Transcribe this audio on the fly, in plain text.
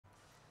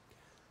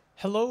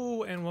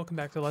Hello and welcome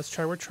back to Let's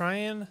Try. We're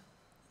trying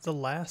the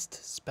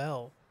last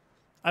spell.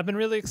 I've been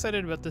really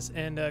excited about this,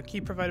 and key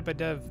provided by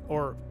Dev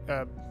or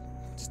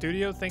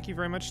Studio. Thank you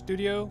very much,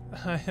 Studio.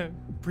 I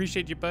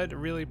appreciate you, bud.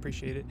 Really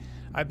appreciate it.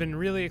 I've been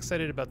really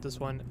excited about this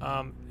one,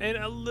 and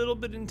a little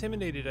bit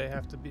intimidated. I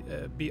have to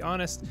be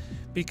honest,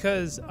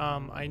 because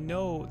I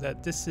know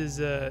that this is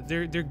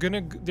they're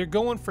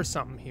going for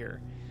something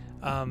here.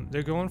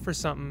 They're going for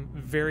something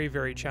very,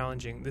 very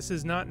challenging. This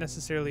is not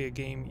necessarily a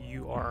game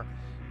you are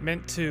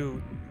meant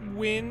to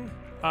win,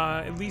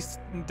 at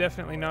least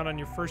definitely not on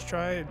your first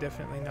try,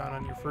 definitely not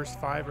on your first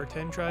 5 or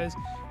 10 tries,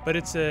 but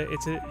it's a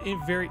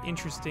very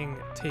interesting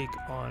take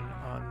on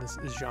this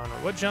genre.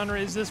 What genre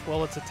is this?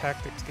 Well, it's a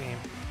tactics game,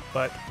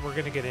 but we're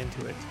gonna get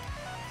into it.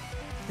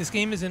 This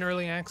game is in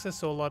early access,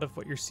 so a lot of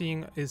what you're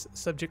seeing is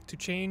subject to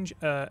change,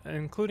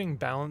 including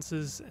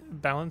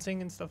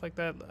balancing and stuff like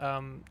that.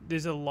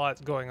 There's a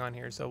lot going on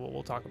here, so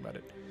we'll talk about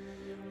it.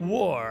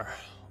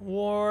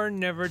 War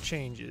never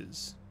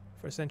changes.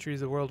 For centuries,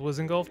 the world was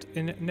engulfed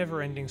in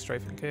never-ending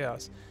strife and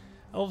chaos.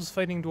 Elves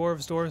fighting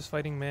dwarves, dwarves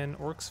fighting men,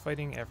 orcs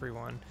fighting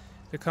everyone.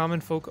 The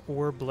common folk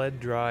were bled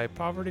dry.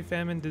 Poverty,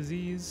 famine,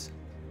 disease.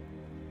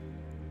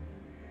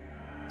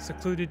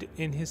 Secluded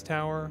in his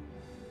tower,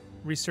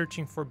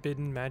 researching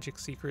forbidden magic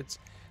secrets,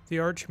 the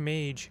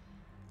archmage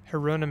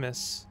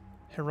Hieronymus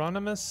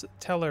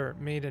Teller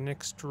made an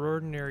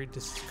extraordinary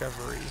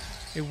discovery.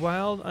 A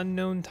wild,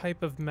 unknown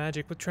type of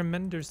magic with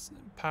tremendous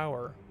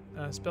power.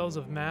 Spells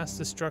of mass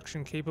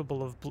destruction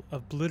capable of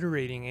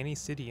obliterating any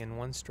city in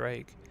one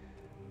strike.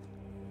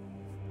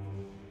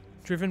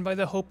 Driven by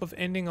the hope of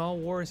ending all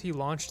wars, he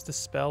launched the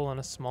spell on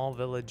a small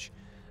village.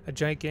 A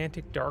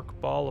gigantic dark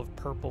ball of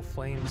purple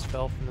flames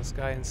fell from the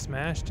sky and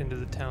smashed into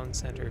the town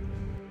center,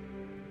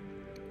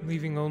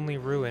 leaving only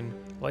ruin,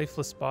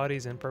 lifeless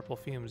bodies, and purple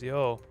fumes.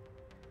 Yo.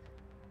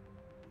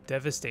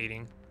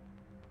 Devastating.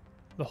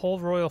 The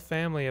whole royal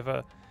family of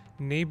a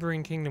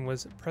neighboring kingdom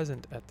was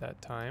present at that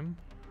time.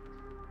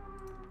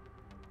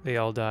 They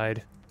all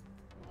died.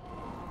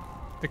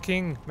 The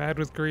king, mad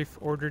with grief,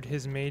 ordered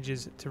his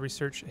mages to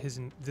research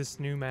this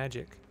new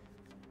magic.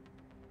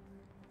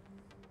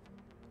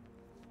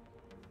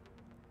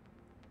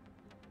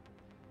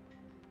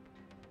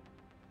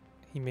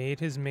 He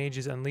made his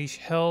mages unleash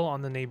hell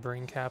on the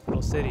neighboring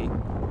capital city.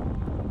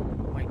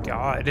 Oh my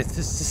god,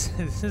 this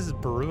is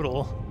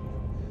brutal.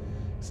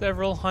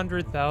 Several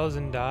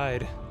 100,000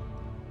 died.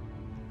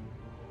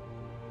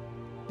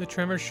 The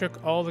tremor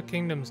shook all the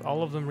kingdoms.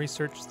 All of them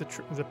researched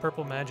the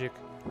purple magic.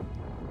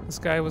 The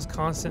sky was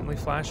constantly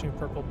flashing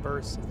purple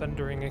bursts.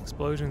 Thundering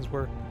explosions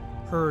were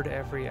heard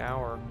every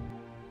hour.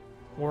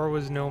 War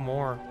was no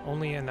more,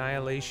 only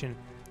annihilation.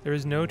 There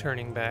was no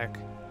turning back.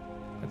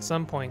 At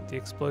some point, the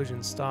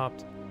explosion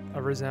stopped.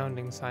 A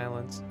resounding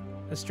silence.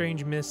 A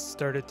strange mist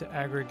started to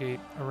aggregate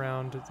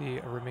around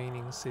the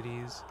remaining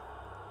cities.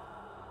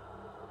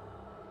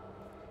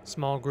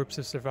 Small groups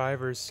of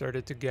survivors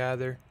started to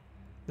gather.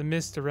 The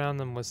mist around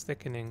them was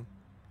thickening.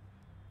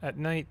 At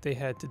night, they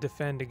had to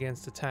defend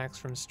against attacks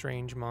from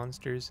strange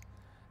monsters.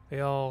 They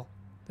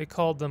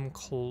called them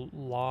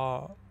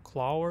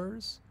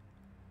clawers?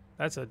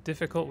 That's a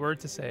difficult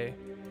word to say.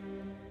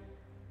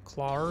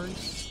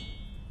 Clawers?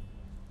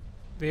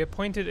 They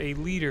appointed a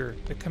leader,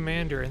 the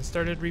commander, and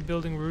started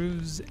rebuilding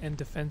roofs and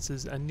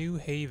defenses, a new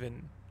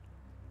haven.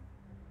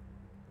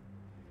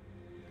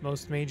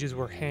 Most mages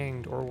were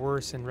hanged or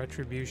worse in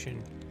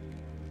retribution.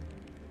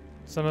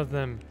 Some of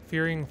them,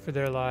 fearing for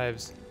their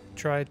lives,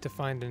 tried to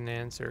find an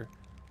answer.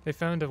 They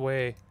found a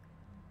way.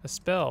 A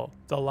spell,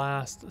 the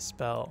last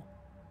spell.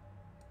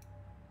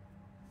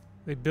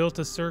 They built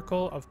a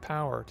circle of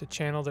power to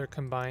channel their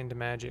combined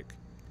magic.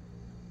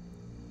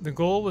 The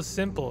goal was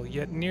simple,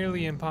 yet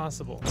nearly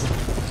impossible.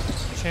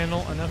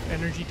 Channel enough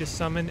energy to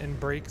summon and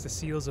break the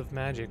seals of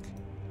magic,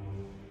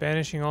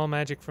 banishing all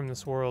magic from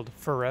this world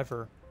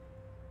forever.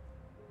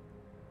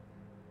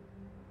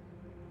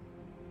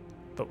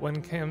 But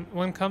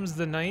when comes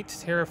the night,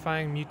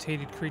 terrifying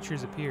mutated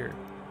creatures appear.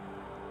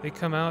 They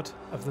come out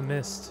of the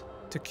mist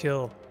to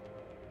kill.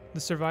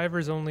 The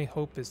survivors' only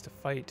hope is to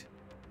fight,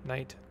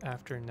 night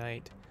after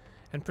night,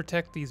 and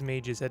protect these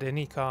mages at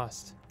any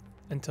cost,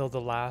 until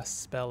the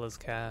last spell is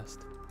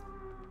cast.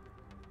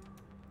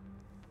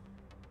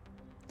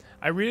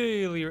 I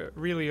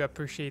really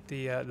appreciate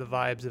the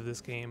vibes of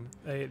this game.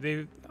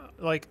 They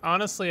like,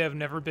 honestly, I've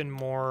never been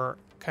more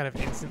kind of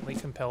instantly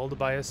compelled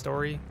by a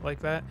story like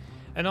that.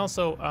 And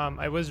also,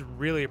 I was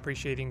really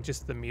appreciating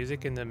just the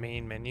music in the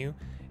main menu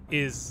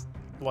is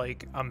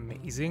like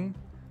amazing.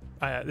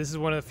 This is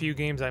one of the few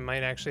games I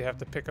might actually have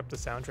to pick up the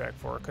soundtrack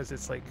for, because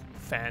it's like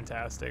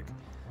fantastic.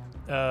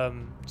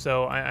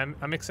 So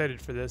I'm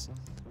excited for this.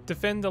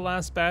 Defend the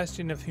last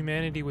bastion of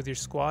humanity with your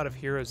squad of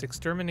heroes.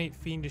 Exterminate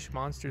fiendish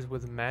monsters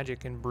with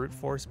magic and brute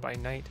force by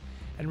night,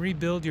 and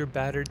rebuild your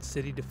battered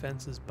city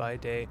defenses by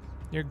day.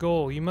 Your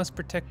goal: you must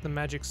protect the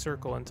magic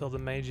circle until the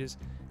mages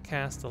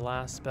cast the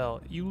last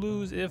spell. You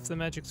lose if the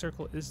magic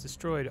circle is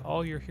destroyed.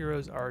 All your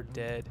heroes are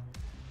dead.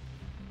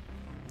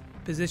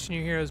 Position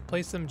your heroes,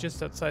 place them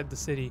just outside the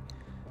city.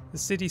 The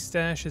city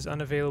stash is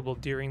unavailable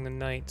during the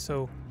night,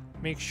 so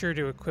make sure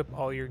to equip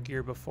all your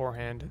gear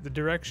beforehand. The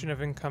direction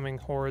of incoming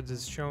hordes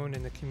is shown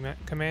in the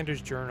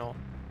commander's journal.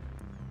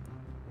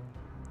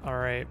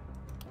 Alright.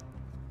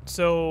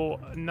 So,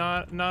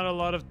 not a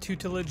lot of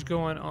tutelage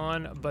going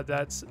on, but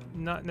that's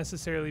not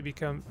necessarily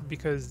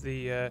because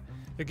the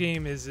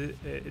game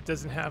it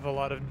doesn't have a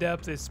lot of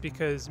depth. It's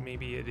because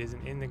maybe it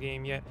isn't in the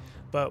game yet,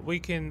 but we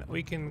can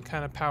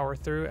kind of power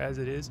through as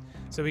it is.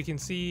 So we can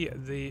see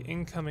the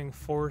incoming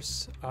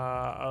force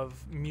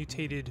of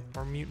mutated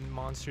or mutant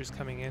monsters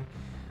coming in.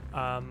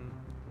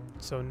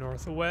 So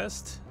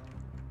northwest,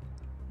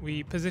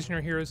 we position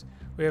our heroes.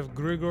 We have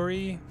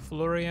Grigory,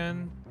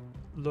 Florian,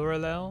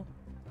 Lorelei.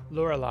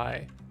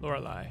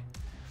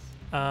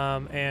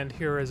 And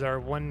here is our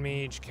one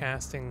mage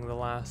casting the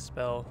last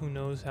spell. Who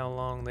knows how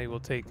long they will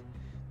take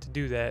to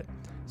do that.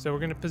 So we're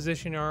going to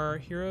position our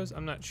heroes.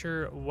 I'm not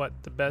sure what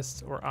the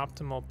best or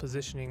optimal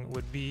positioning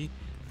would be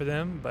for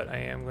them, but I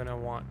am going to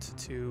want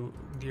to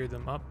gear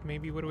them up.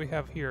 Maybe what do we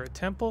have here? A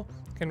temple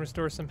can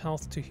restore some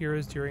health to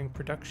heroes during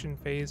production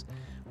phase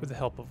with the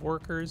help of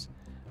workers.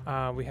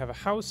 We have a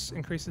house,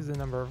 increases the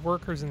number of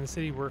workers in the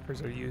city.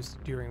 Workers are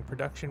used during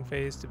production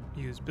phase to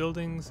use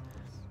buildings.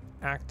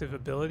 Active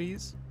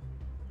abilities.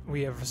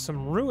 We have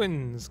some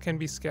ruins, can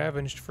be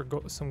scavenged for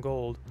some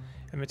gold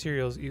and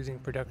materials using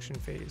production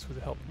phase with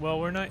the help. Well,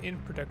 we're not in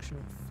production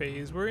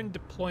phase, we're in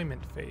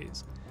deployment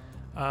phase.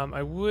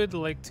 I would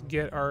like to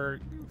get our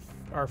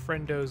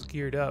friendos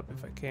geared up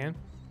if I can.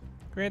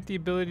 Grant the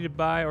ability to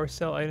buy or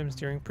sell items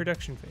during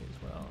production phase.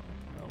 Well.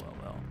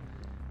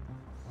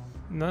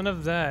 None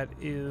of that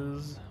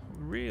is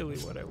really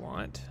what I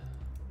want.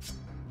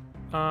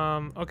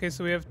 Okay,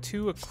 so we have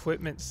 2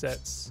 equipment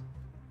sets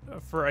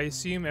for, I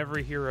assume,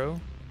 every hero.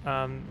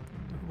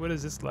 What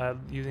is this lad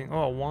using?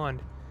 Oh, a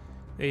wand.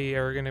 They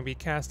are going to be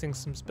casting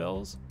some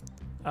spells.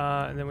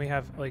 And then we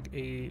have like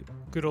a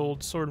good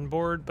old sword and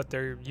board, but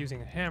they're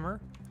using a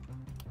hammer.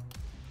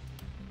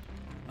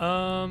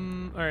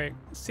 Alright,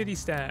 city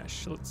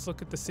stash. Let's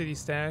look at the city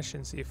stash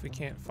and see if we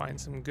can't find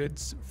some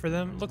goods for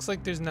them. Looks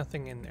like there's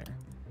nothing in there.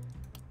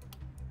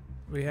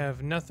 We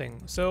have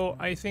nothing. So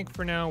I think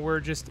for now we're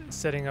just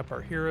setting up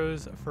our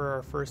heroes for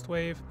our first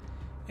wave,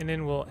 and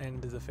then we'll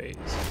end the phase.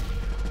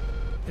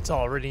 It's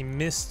already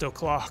mist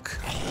o'clock.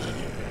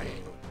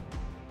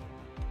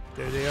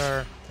 There they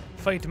are.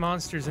 Fight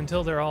monsters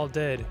until they're all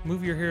dead.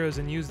 Move your heroes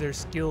and use their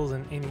skills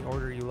in any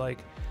order you like.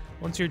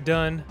 Once you're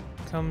done,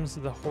 comes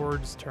the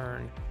horde's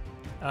turn.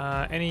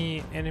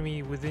 Any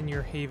enemy within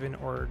your haven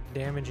or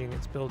damaging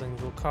its buildings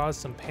will cause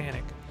some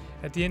panic.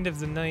 At the end of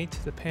the night,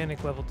 the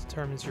panic level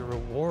determines your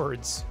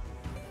rewards.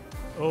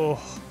 Oh,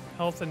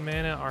 health and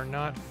mana are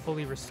not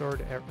fully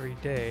restored every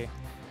day.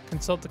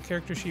 Consult the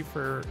character sheet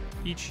for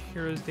each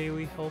hero's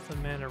daily health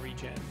and mana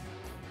regen.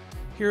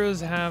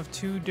 Heroes have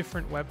 2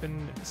 different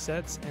weapon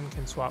sets and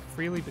can swap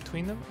freely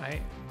between them.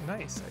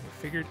 Nice.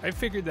 I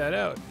figured that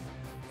out.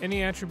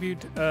 Any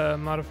attribute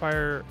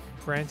modifier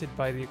granted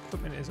by the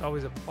equipment is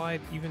always applied,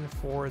 even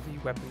for the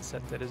weapon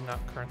set that is not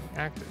currently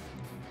active.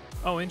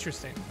 Oh,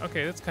 interesting.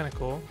 Okay, that's kind of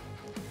cool.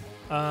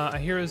 A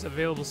hero's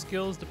available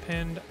skills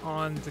depend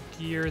on the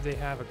gear they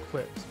have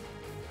equipped.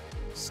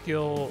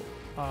 Skill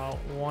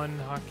 1,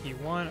 hotkey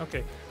 1.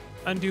 Okay.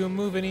 Undo a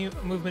move. Any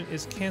movement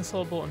is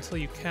cancelable until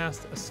you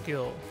cast a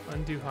skill.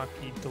 Undo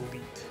hotkey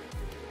delete.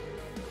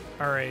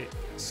 Alright,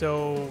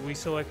 so we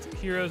select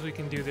heroes. We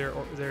can do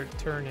their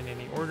turn in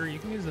any order. You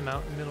can use the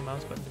middle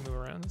mouse button to move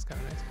around. That's kind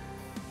of nice.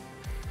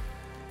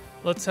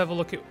 Let's have a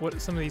look at what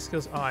some of these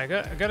skills. Oh, I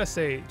gotta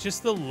say,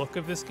 just the look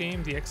of this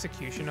game, the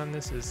execution on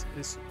this is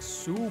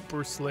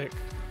super slick.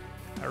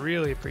 I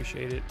really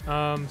appreciate it.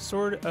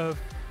 Sword of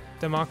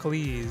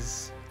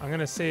Damocles. I'm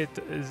gonna say it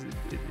is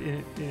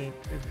in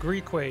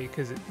Greek way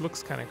because it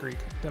looks kind of Greek.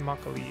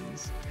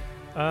 Damocles.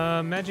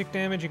 Magic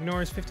damage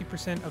ignores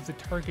 50% of the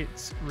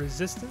target's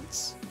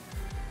resistance.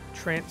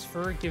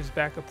 Transfer gives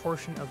back a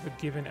portion of the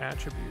given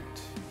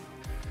attribute.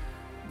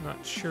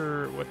 Not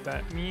sure what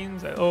that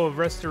means. Oh,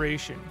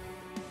 restoration.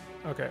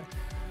 Okay.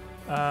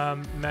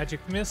 Magic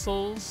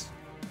missiles.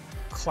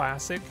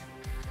 Classic.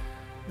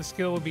 The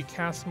skill will be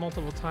cast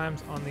multiple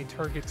times on the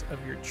targets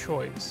of your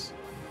choice.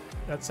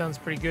 That sounds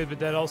pretty good, but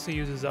that also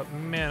uses up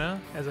mana,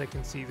 as I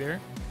can see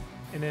there.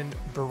 And then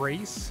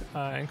brace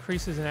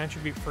increases an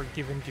attribute for a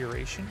given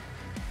duration.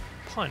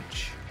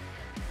 Punch.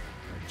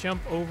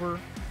 Jump over.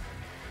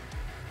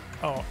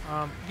 Oh,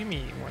 give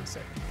me 1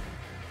 second.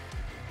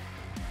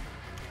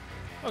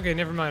 Okay,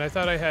 never mind. I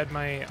thought I had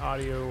my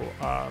audio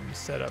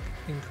set up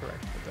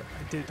incorrect,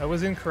 but I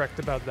was incorrect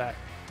about that,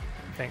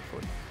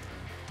 thankfully.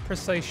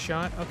 Precise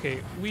shot.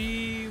 Okay,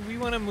 we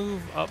want to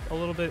move up a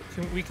little bit.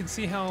 We can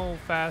see how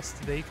fast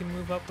they can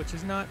move up, which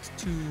is not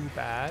too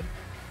bad.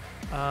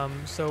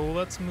 So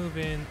let's move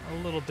in a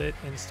little bit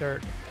and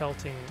start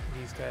pelting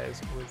these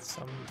guys with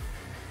some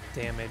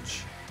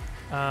damage.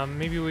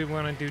 Maybe we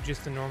want to do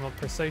just a normal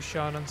precise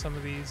shot on some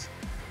of these.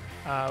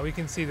 We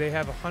can see they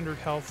have 100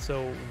 health,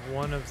 so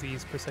one of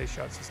these precise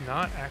shots is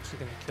not actually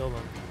going to kill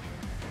them.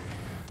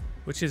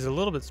 which is a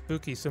little bit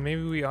spooky, so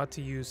maybe we ought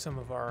to use some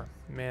of our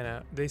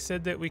mana. They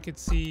said that we could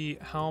see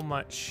how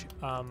much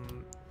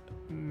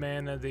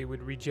mana they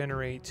would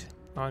regenerate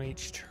on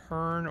each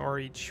turn or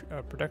each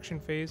production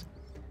phase.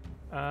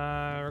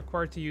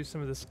 Required to use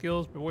some of the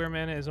skills, but where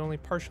mana is only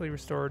partially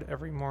restored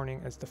every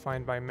morning as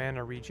defined by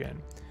mana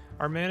regen.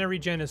 Our mana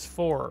regen is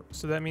 4,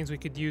 so that means we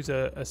could use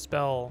a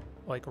spell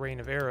like Rain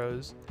of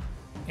Arrows,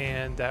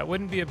 and that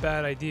wouldn't be a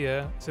bad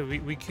idea. So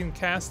we can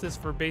cast this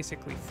for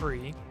basically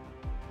free.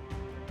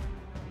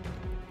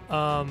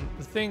 The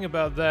thing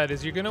about that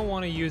is you're going to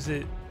want to use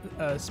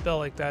a spell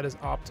like that as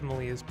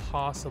optimally as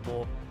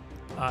possible.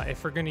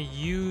 If we're going to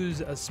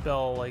use a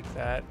spell like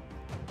that,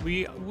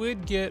 we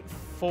would get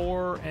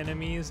 4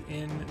 enemies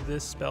in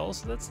this spell,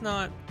 so that's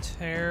not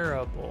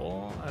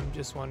terrible. I'm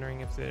just wondering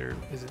if there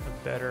isn't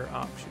a better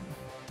option.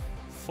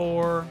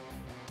 4.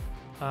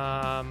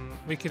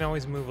 We can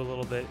always move a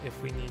little bit if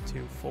we need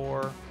to.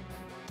 4.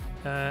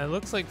 It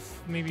looks like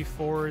maybe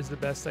 4 is the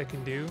best I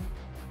can do.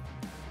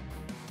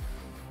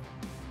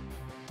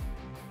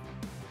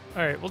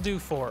 Alright, we'll do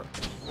 4.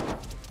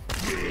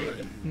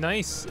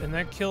 Nice, and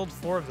that killed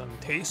 4 of them.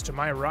 Taste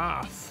my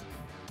wrath.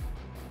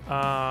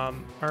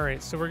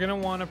 Alright, so we're gonna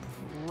want to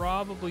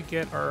probably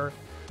get our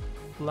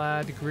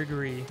lad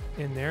Grigory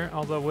in there.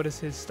 Although, what is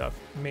his stuff?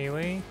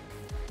 Melee,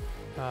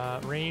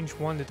 range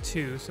 1 to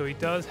 2, so he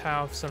does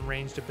have some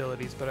ranged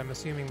abilities, but I'm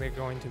assuming they're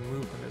going to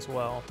move him as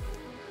well.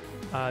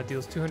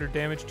 Deals 200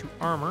 damage to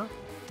armor.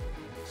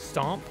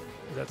 Stomp,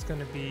 that's going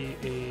to be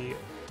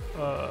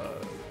a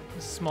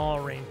small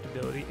ranged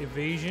ability.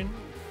 Evasion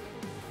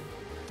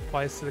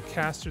applies to the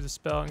caster of the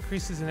spell,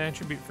 increases an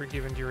attribute for a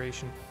given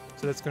duration,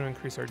 so that's going to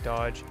increase our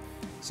dodge.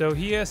 So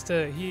he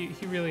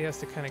really has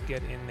to kind of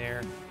get in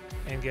there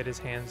and get his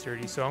hands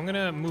dirty. So I'm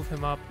gonna move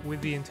him up with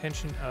the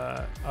intention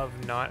of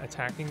not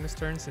attacking this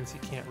turn since he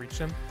can't reach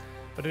them,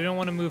 but I don't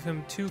want to move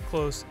him too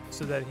close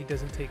so that he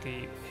doesn't take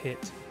a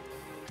hit.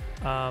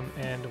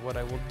 And what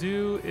I will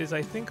do is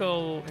I think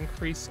I'll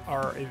increase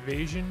our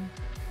evasion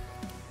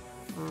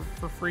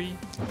for free,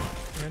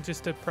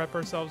 just to prep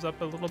ourselves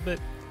up a little bit.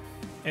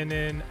 And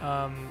then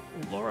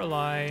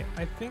Lorelei,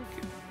 I think,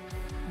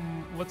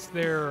 what's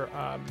their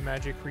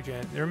magic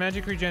regen? Their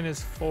magic regen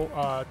is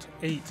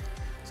 8.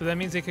 So that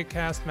means they could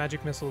cast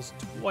magic missiles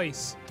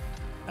twice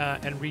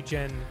and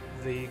regen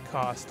the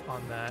cost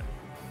on that.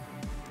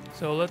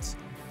 So let's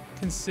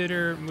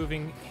consider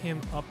moving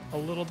him up a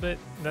little bit.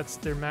 That's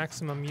their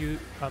maximum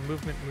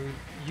movement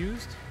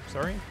used.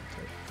 Sorry,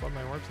 I flood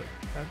my words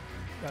like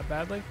that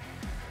badly.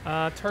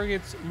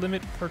 Targets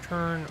limit per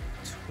turn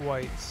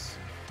twice.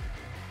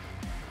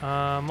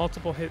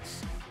 Multiple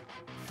hits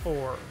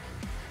 4.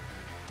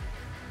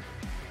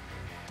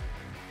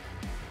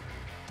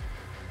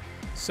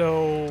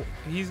 So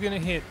he's gonna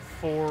hit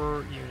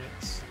 4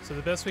 units. So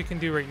the best we can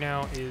do right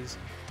now is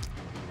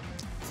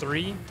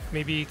 3.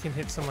 Maybe he can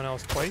hit someone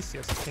else twice.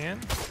 Yes, he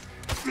can.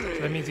 So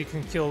that means he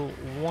can kill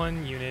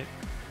 1 unit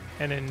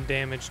and then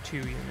damage 2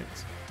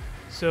 units.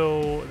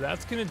 So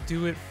that's gonna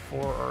do it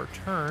for our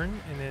turn,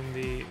 and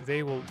then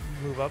they will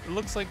move up. It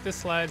looks like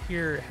this lad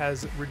here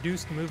has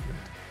reduced movement.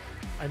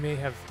 I may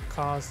have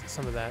caused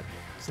some of that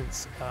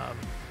since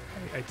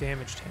I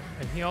damaged him,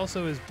 and he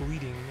also is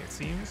bleeding, it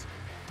seems.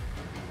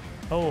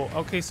 Oh,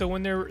 okay, so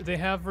when they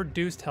have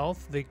reduced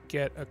health, they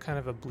get a kind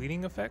of a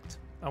bleeding effect.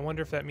 I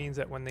wonder if that means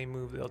that when they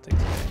move, they'll take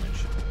some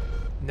damage.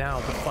 Now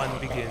the fun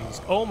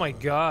begins. Oh my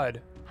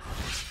god.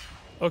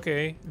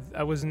 Okay,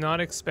 I was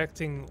not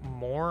expecting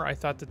more. I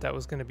thought that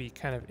was going to be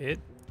kind of it.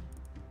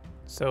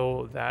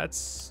 So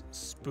that's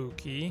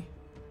spooky.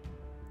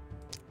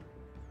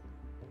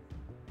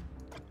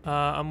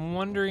 I'm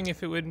wondering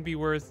if it wouldn't be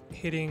worth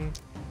hitting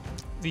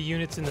the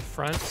units in the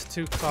front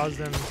to cause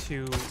them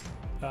to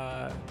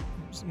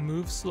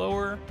move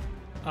slower,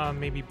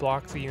 maybe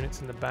block the units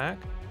in the back.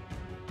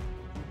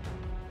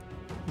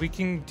 We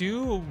can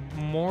do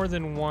more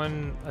than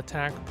 1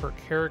 attack per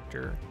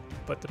character,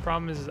 but the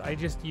problem is I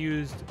just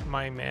used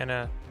my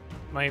mana,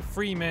 my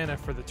free mana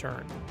for the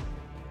turn.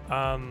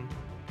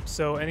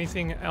 So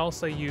anything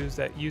else I use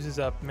that uses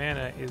up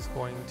mana is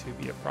going to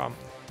be a problem.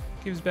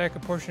 Gives back a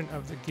portion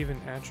of the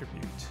given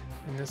attribute.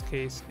 In this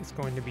case, it's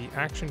going to be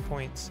action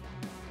points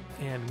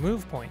and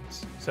move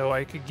points. So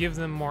I could give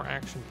them more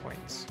action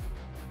points.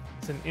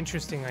 It's an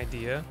interesting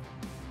idea.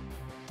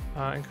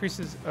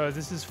 Increases,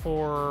 this is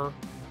for,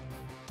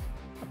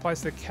 applies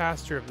to the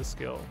caster of the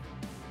skill.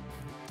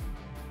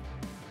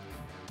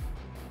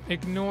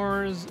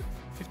 Ignores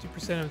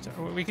 50% of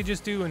the, we could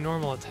just do a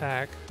normal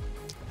attack.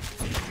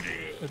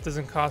 That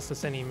doesn't cost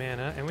us any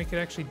mana, and we could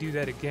actually do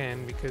that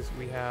again because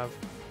we have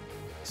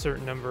a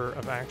certain number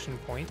of action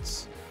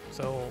points.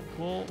 So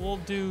we'll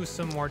do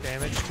some more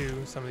damage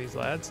to some of these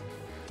lads.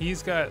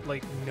 He's got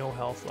like no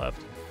health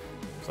left.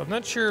 So I'm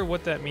not sure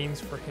what that means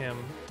for him.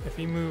 If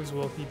he moves,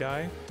 will he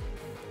die?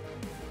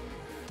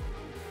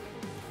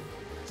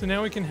 So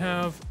now we can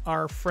have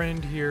our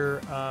friend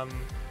here, I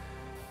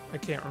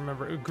can't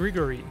remember,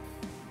 Grigory,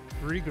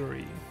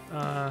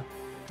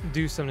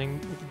 do something.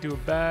 We could do a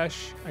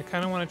bash. I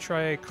kind of want to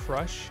try a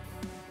crush.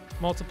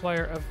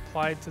 multiplier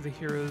applied to the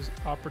hero's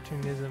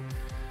opportunism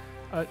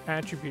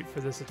attribute for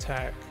this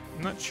attack.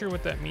 I'm not sure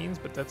what that means,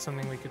 but that's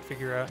something we could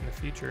figure out in the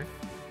future.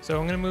 So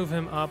I'm going to move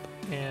him up,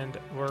 and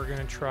we're going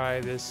to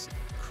try this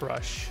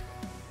crush.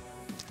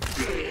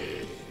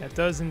 That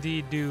does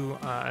indeed do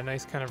a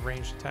nice kind of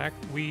ranged attack.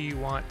 We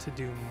want to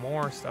do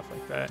more stuff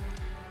like that.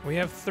 We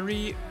have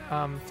three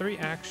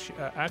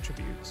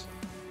attributes.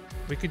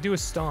 We could do a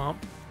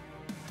stomp.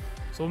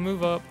 So we'll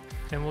move up,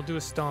 and we'll do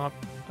a stomp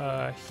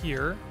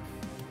here.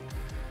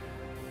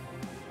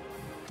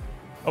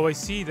 Oh, I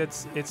see.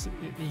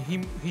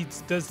 He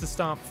does the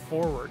stomp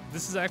forward.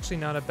 This is actually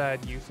not a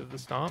bad use of the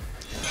stomp.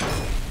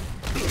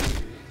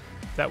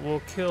 That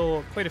will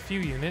kill quite a few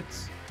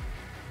units,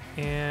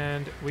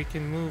 and we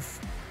can move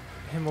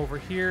him over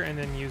here and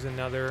then use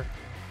another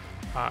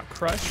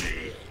crush,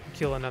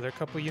 kill another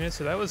couple units.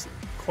 So that was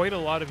quite a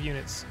lot of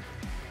units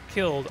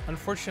killed.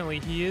 Unfortunately,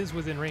 he is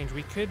within range.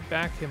 We could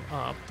back him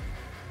up.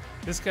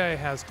 This guy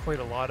has quite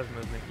a lot of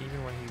movement,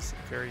 even when he's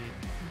very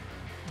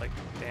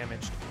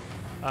damaged.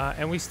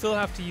 And we still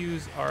have to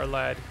use our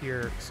lad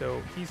here,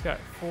 so he's got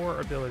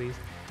 4 abilities.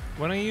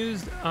 When I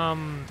used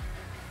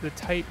the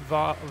tight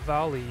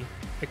volley,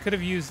 I could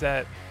have used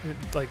that,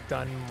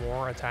 done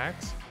more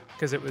attacks,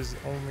 because it was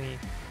only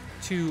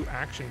 2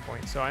 action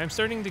points. So I'm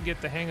starting to get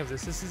the hang of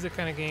this. This is the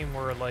kind of game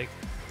where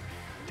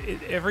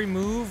every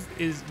move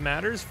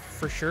matters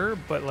for sure,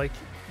 but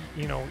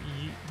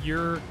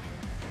you're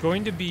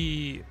going to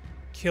be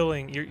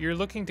killing. You're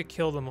looking to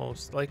kill the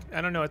most.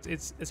 I don't know.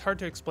 It's hard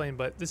to explain,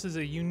 but this is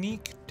a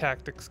unique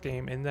tactics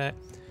game in that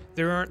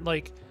there aren't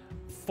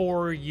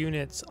 4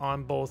 units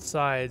on both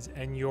sides,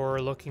 and you're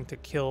looking to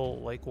kill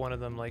one of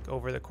them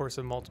over the course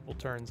of multiple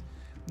turns.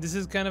 This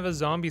is kind of a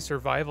zombie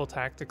survival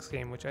tactics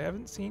game, which I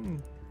haven't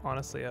seen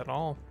honestly at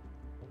all.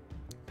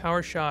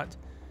 Power shot.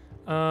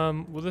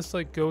 Will this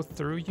go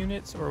through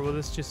units, or will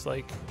this just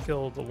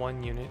kill the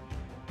one unit?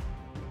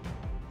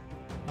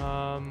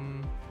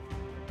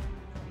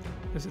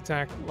 This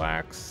attack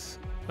lacks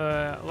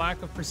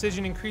lack of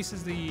precision,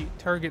 increases the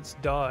target's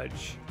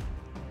dodge.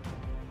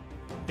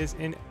 Is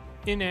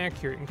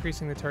inaccurate,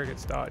 increasing the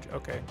target's dodge.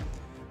 Okay,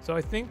 so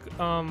I think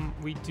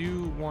we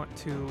do want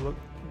to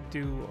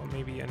do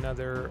maybe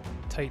another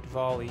tight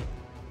volley,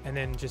 and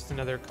then just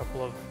another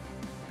couple of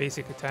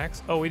basic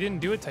attacks. Oh, we didn't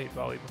do a tight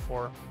volley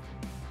before,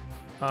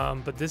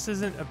 but this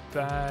isn't a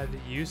bad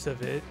use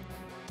of it.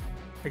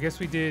 I guess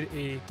we did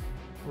a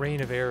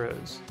rain of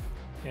arrows,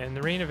 and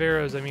the rain of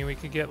arrows, I mean, we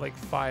could get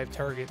 5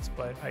 targets,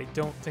 but I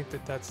don't think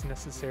that that's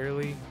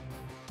necessarily.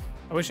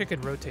 I wish I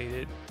could rotate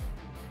it,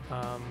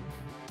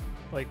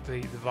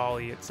 the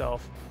volley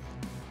itself.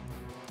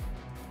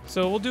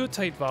 So we'll do a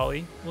tight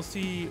volley. We'll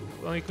see,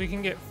 we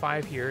can get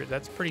 5 here.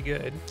 That's pretty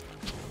good.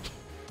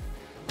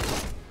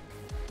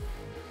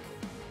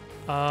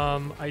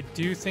 I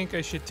do think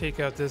I should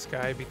take out this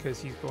guy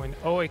because he's going.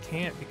 Oh, I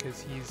can't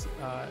because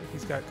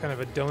he's got kind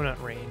of a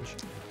donut range.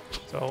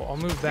 So I'll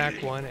move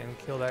back 1 and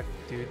kill that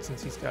dude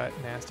since he's got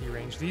nasty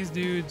range. These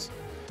dudes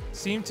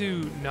seem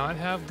to not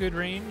have good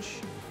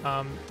range,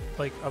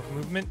 of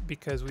movement,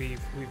 because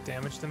we've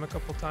damaged them a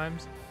couple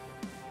times.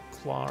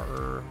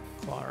 Clawer.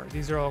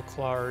 These are all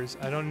clawers.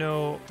 I don't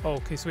know. Oh,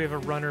 okay, so we have a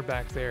runner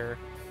back there,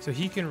 so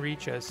he can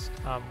reach us,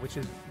 which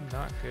is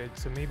not good.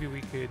 So maybe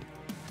we could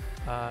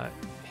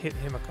hit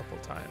him a couple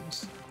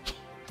times.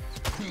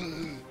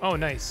 Oh,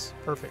 nice,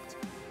 perfect.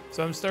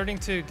 So I'm starting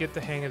to get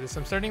the hang of this.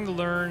 I'm starting to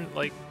learn,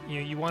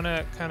 you want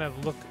to kind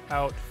of look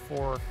out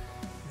for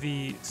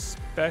the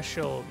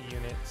special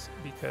units,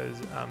 because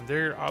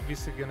they're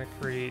obviously going to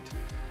create,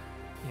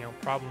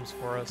 problems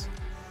for us.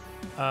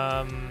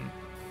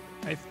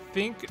 I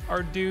think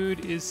our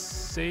dude is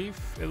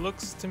safe. It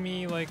looks to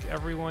me like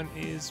everyone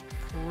is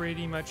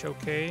pretty much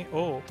okay.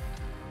 Oh,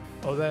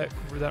 that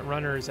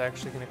runner is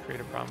actually going to create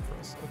a problem for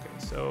us. Okay,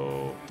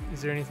 so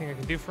is there anything I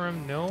can do for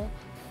him? No.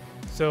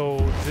 So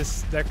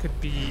that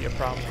could be a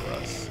problem for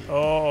us.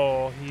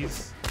 Oh,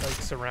 he's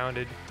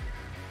surrounded.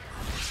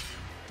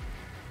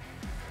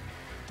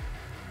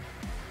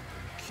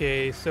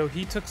 Okay, so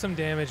he took some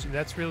damage.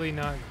 That's really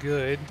not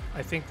good.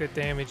 I think that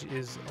damage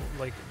is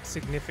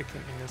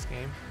significant in this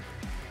game.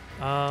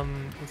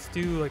 Let's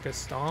do a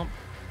stomp,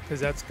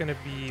 because that's gonna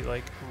be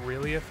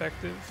really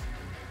effective.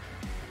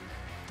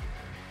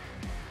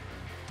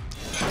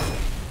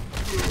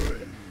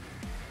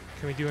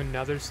 Can we do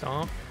another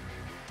stomp?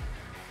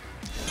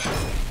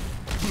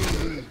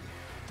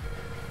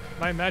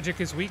 My magic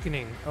is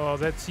weakening. Oh,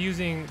 that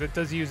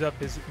does use up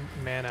his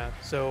mana.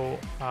 So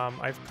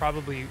I've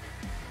probably.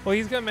 Well,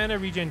 he's got mana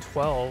regen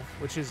 12,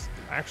 which is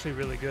actually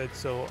really good,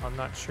 so I'm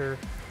not sure.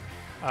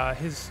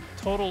 His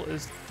total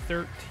is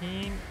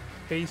 13,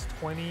 base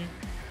 20.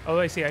 Oh,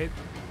 I see.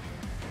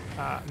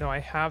 No, I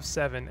have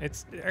 7.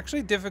 It's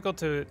actually difficult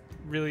to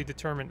really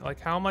determine,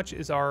 how much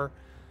is our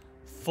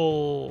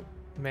full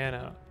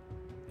mana?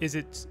 Is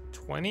it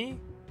 20?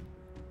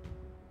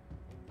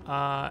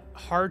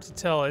 Hard to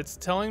tell. It's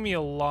telling me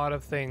a lot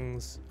of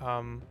things.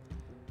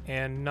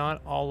 and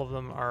not all of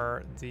them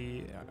are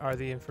the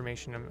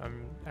information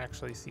I'm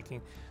actually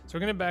seeking. So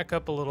we're gonna back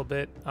up a little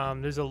bit.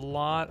 There's a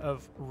lot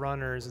of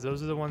runners.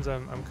 Those are the ones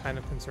I'm kind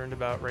of concerned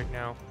about right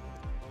now.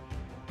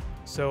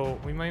 So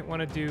we might want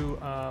to do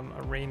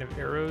a rain of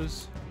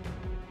arrows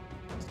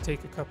to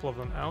take a couple of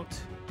them out.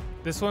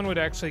 This one would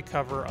actually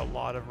cover a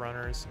lot of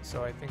runners,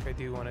 so I think I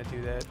do want to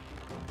do that.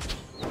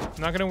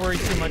 I'm not gonna worry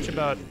too much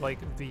about like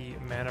the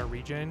mana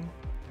regen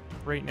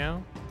right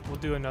now. We'll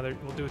do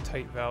a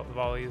tight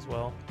volley as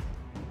well.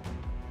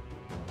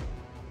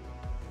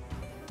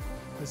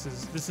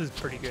 This is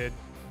pretty good.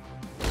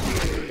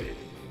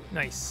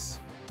 Nice.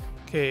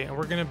 Okay, and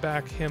we're gonna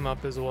back him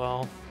up as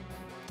well.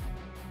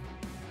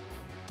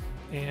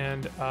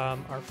 And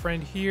our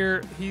friend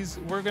here,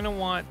 we're gonna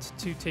want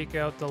to take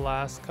out the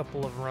last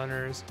couple of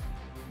runners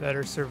that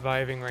are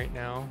surviving right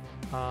now.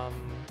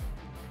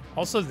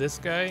 Also this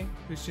guy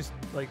who's just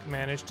like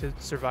managed to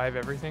survive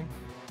everything.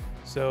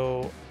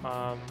 So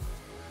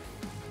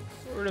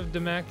sort of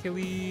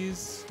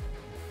Demacules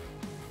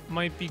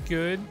might be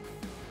good.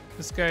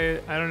 This guy,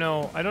 I don't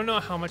know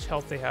how much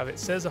health they have. It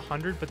says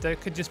 100, but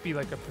that could just be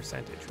like a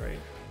percentage, right?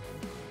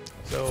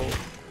 So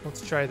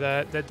let's try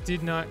that. That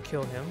did not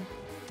kill him.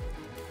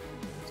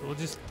 So we'll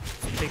just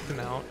take them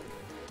out.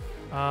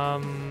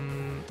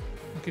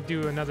 We could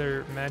do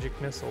another magic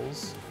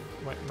missiles.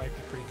 Might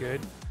be pretty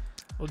good.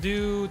 We'll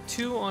do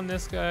 2 on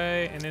this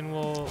guy, and then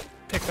we'll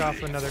pick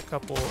off another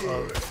couple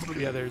of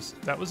the others.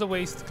 That was a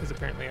waste because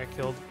apparently I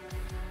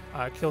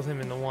killed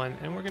him in the one,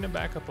 and we're gonna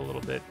back up a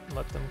little bit and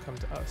let them come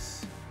to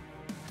us.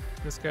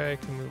 This guy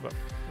can move up a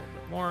little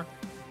bit more.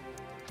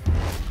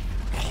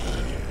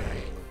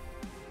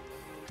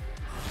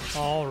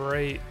 All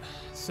right,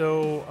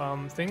 so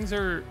things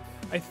are,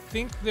 I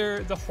think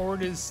the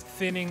horde is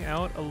thinning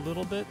out a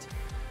little bit,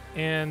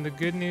 and the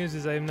good news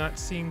is I'm not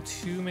seeing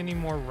too many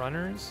more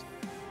runners.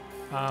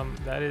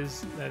 That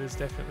is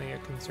definitely a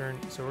concern.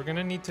 So we're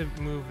gonna need to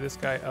move this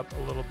guy up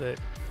a little bit,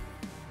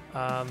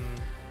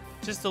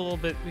 just a little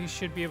bit. We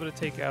should be able to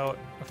take out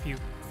a few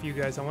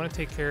guys. I want to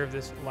take care of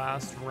this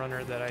last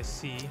runner that I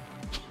see.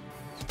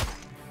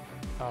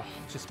 Oh,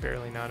 just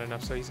barely not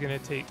enough. So he's gonna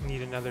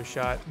need another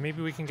shot.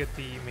 Maybe we can get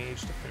the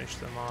mage to finish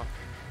them off.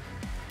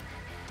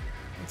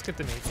 Let's get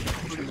the mage to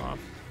finish them off.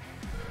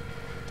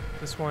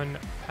 This one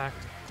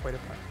packed quite a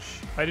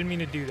punch. I didn't mean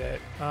to do that.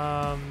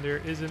 There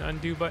is an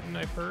undo button,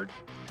 I've heard.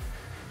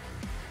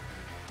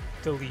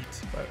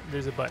 Delete, but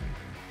there's a button,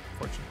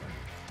 fortunately.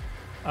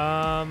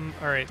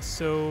 All right,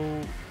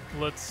 so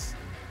let's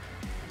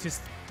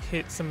just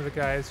hit some of the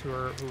guys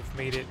who've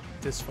made it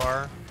this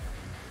far.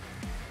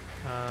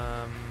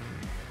 I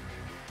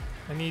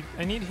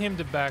need him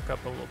to back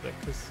up a little bit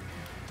because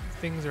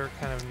things are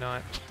kind of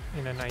not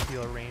in an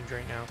ideal range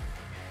right now.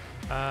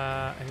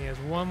 And he has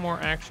one more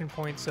action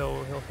point,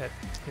 so he'll hit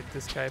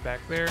this guy back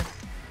there.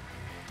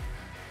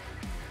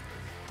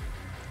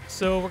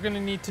 So we're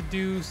gonna need to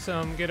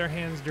get our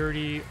hands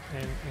dirty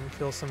and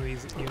kill some of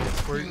these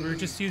units. We're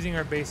just using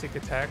our basic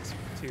attacks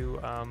to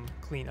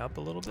clean up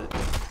a little bit.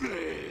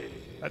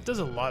 That does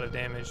a lot of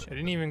damage. I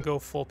didn't even go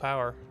full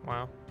power.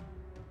 Wow.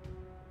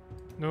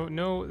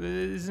 No,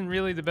 this isn't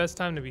really the best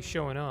time to be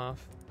showing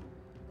off.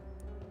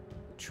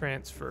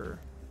 Transfer.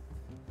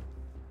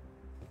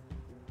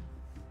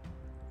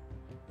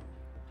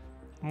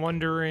 I'm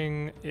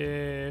wondering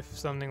if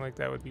something like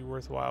that would be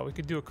worthwhile. We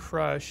could do a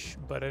crush,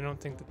 but I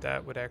don't think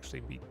that would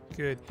actually be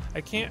good.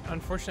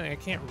 Unfortunately, I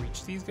can't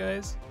reach these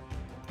guys.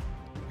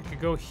 I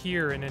could go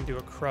here and then do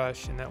a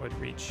crush, and that would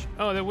reach.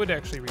 Oh, that would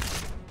actually reach.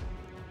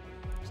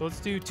 So let's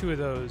do 2 of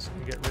those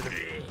and get rid of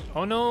it.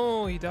 Oh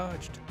no, he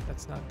dodged.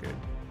 That's not good.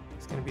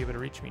 He's gonna be able to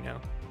reach me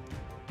now.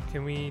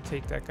 Can we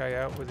take that guy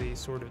out with a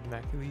Sword of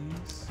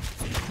Demacules?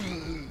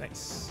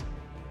 Nice.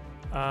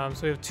 So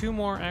we have 2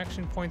 more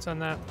action points on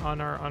that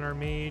on our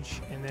mage,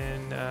 and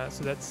then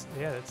so that's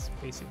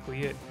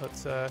basically it.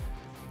 Let's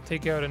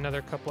take out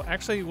another couple.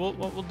 Actually, what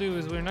we'll do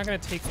is we're not going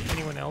to take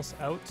anyone else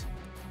out.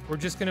 We're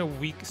just going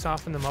to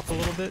soften them up a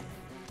little bit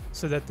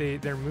so that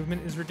their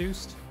movement is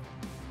reduced.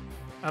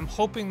 I'm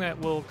hoping that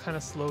will kind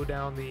of slow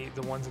down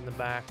the ones in the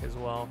back as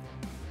well,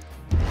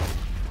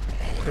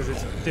 because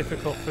it's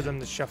difficult for them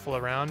to shuffle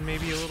around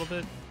maybe a little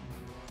bit.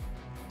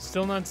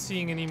 Still not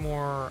seeing any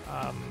more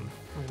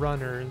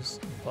runners,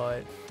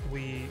 but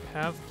we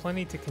have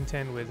plenty to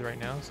contend with right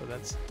now, so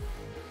that's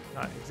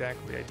not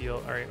exactly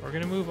ideal. All right, we're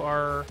gonna move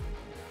our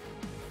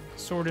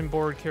sword and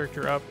board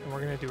character up, and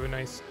we're gonna do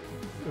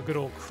a good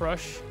old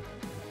crush,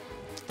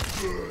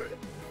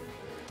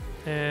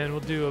 and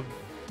we'll do a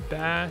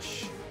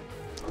bash,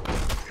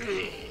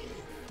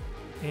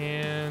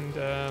 and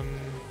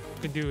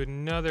we could do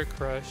another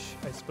crush,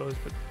 I suppose,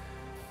 but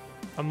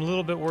I'm a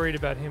little bit worried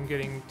about him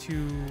getting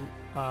too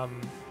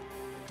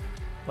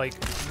like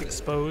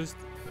exposed.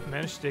 I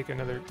managed to take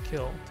another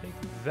kill. Take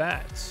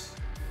that.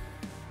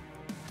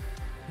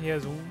 He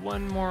has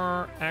 1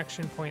 more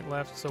action point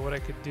left, so what I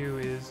could do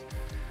is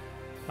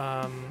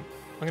I'm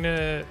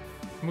gonna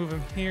move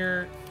him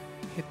here,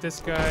 hit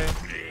this guy,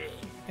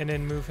 and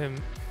then move him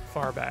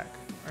far back.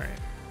 All right,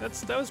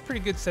 that was a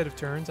pretty good set of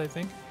turns, I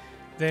think.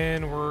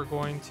 Then we're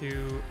going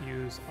to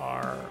use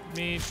our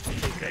mage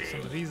to take out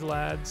some of these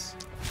lads.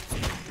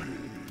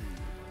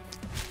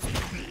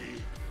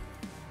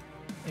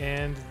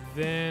 And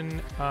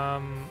then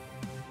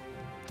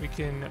we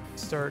can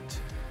start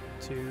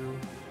to,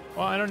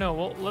 well, I don't know.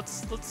 Well,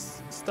 let's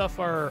stuff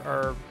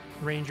our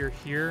ranger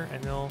here,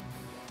 and they'll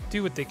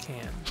do what they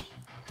can.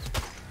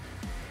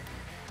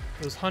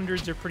 Those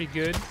hundreds are pretty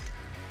good.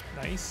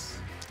 Nice.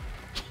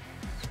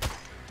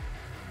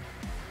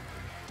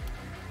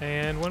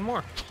 And one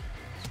more.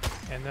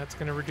 And that's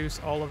going to reduce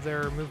all of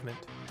their movement.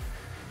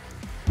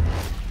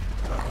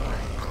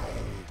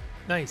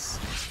 Nice.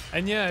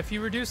 And yeah, if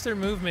you reduce their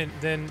movement,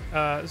 then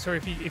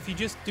sorry, if you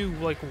just do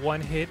like one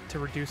hit to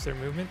reduce their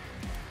movement,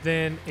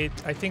 then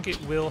I think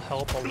it will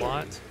help a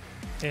lot,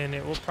 and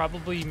it will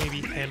probably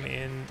maybe hem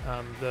in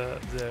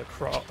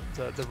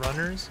the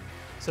runners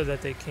so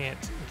that they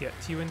can't get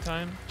to you in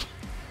time.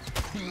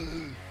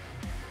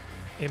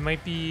 It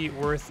might be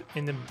worth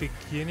in the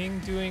beginning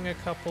doing a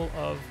couple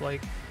of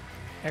like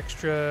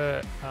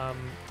extra,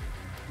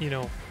 you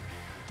know,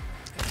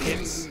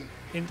 hits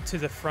into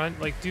the front.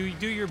 Like do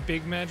your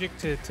big magic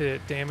to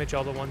damage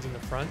all the ones in the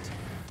front,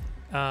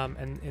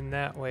 and in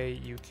that way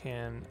you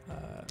can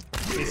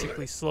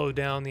basically slow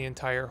down the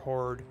entire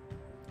horde.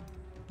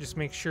 Just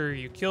make sure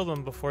you kill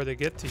them before they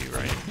get to you,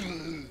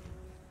 right?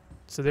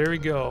 So there we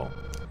go.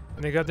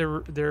 And they got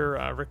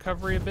their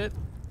recovery a bit.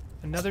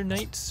 Another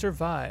night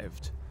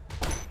survived.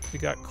 We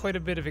got quite a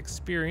bit of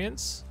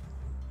experience.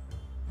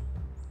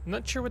 I'm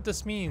not sure what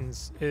this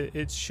means.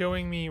 It's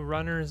showing me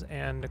runners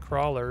and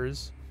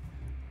crawlers.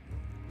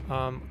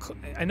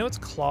 I know it's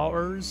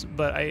clawers,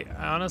 but I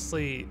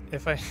honestly,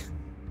 if I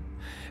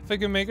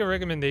can make a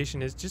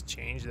recommendation, is just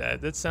change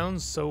that. That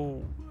sounds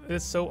so,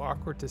 it's so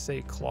awkward to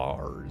say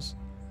clawers.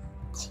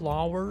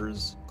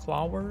 Clawers?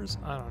 Clawers?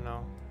 I don't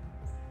know.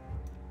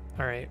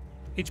 All right.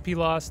 HP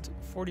lost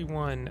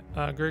 41.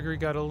 Gregory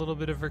got a little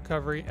bit of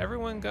recovery.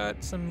 Everyone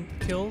got some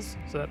kills,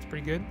 so that's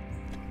pretty good.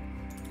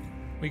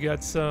 We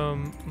got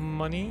some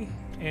money,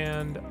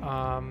 and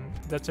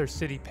that's our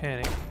city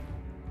panic.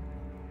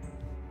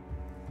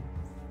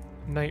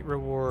 Night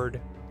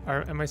reward.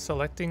 Am I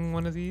selecting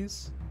one of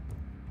these?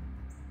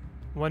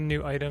 One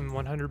new item,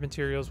 100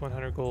 materials,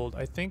 100 gold.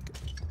 I think.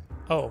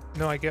 Oh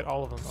no, I get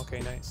all of them. Okay,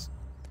 nice.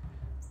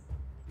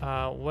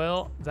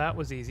 Well, that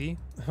was easy.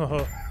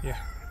 Oh yeah.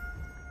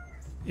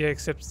 Yeah,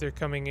 except they're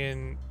coming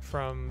in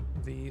from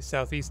the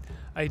southeast.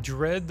 I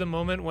dread the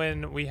moment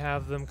when we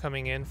have them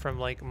coming in from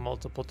like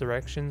multiple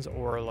directions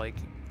or like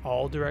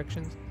all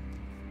directions.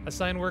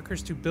 Assign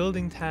workers to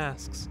building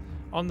tasks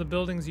on the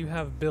buildings you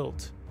have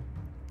built.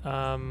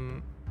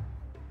 On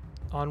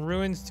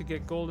ruins to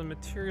get golden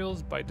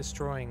materials by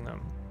destroying them.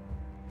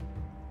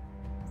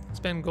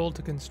 Spend gold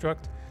to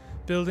construct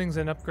buildings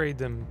and upgrade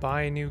them.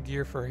 Buy new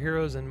gear for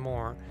heroes and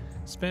more.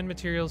 Spend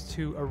materials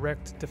to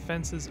erect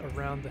defenses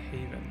around the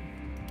haven.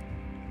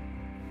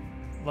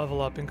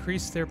 Level up.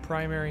 Increase their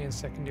primary and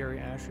secondary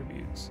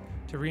attributes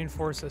to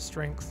reinforce a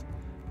strength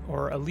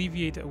or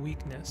alleviate a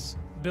weakness.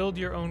 Build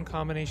your own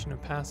combination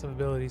of passive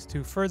abilities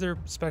to further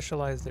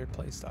specialize their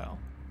playstyle.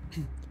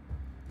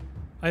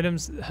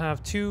 Items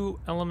have two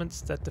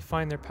elements that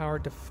define their power.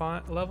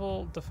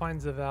 Level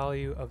defines the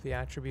value of the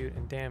attribute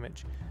and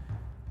damage,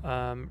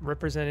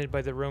 represented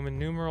by the Roman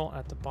numeral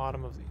at the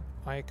bottom of the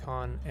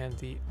icon and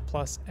the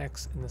plus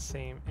X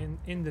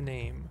in the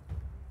name.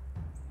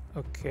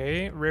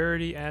 Okay,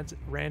 rarity adds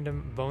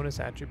random bonus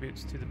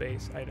attributes to the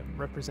base item,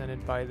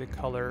 represented by the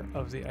color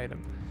of the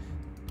item.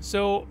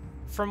 So,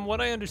 from what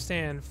I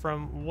understand,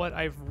 from what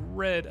I've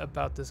read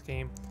about this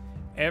game,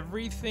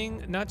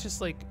 everything, not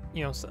just like,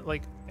 you know,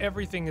 like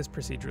everything is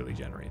procedurally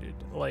generated.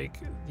 Like,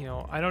 you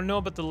know, I don't know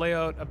about the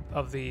layout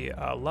of the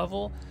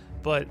level,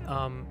 but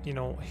you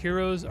know,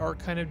 heroes are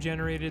kind of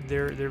generated.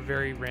 They're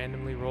very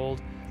randomly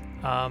rolled,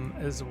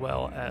 as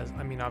well as,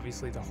 I mean,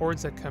 obviously the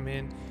hordes that come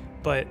in.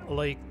 But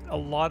like a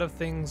lot of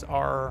things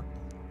are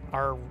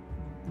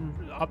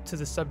up to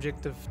the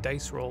subject of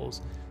dice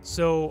rolls.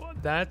 So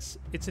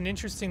it's an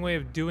interesting way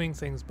of doing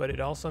things, but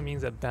it also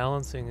means that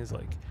balancing is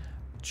like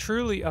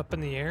truly up in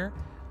the air.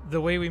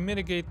 The way we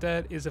mitigate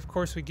that is, of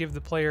course, we give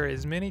the player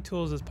as many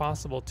tools as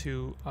possible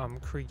to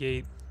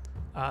create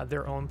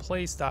their own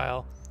play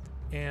style,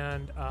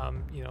 and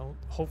you know,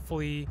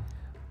 hopefully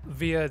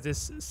via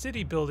this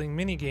city building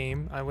mini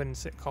game. I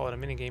wouldn't call it a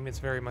mini game, it's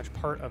very much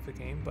part of the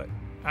game, but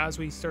as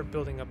we start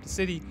building up the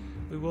city,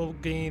 we will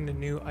gain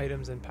new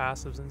items and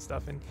passives and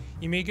stuff, and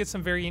you may get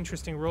some very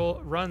interesting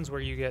runs where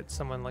you get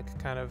someone like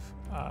kind of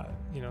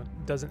you know,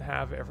 doesn't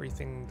have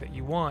everything that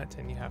you want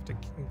and you have to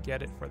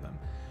get it for them.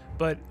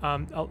 But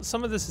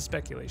some of this is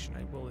speculation,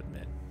 I will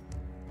admit.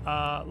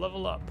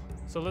 Level up.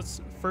 So let's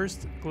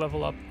first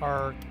level up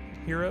our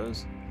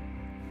heroes.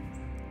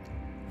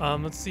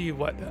 Let's see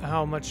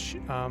how much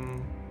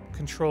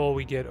control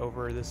we get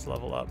over this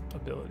level up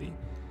ability.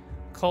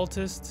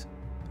 Cultist,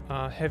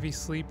 heavy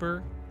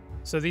sleeper.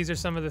 So these are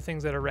some of the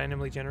things that are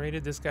randomly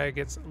generated. This guy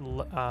gets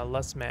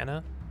less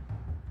mana.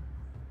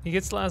 He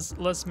gets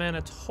less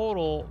mana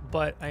total,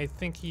 but I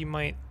think he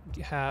might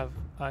have,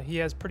 he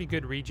has pretty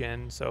good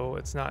regen, so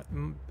it's not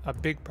a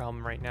big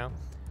problem right now.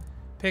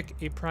 Pick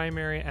a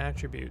primary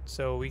attribute,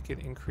 so we could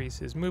increase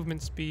his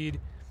movement speed,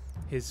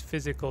 his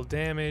physical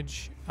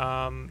damage.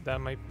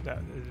 That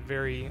is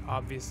very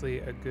obviously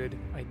a good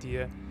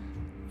idea.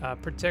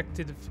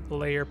 Protected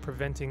layer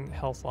preventing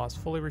health loss,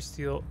 fully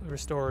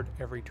restored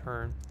every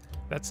turn.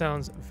 That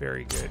sounds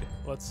very good.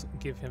 Let's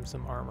give him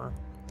some armor.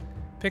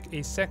 Pick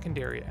a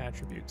secondary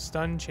attribute,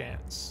 stun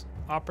chance,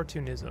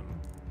 opportunism,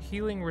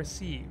 healing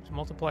received,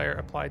 multiplier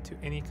applied to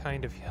any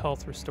kind of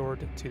health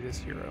restored to this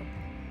hero.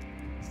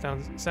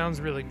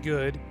 Sounds really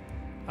good.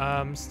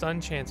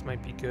 Stun chance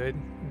might be good.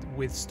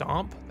 With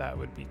stomp, that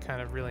would be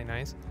kind of really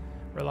nice.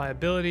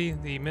 Reliability,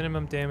 the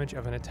minimum damage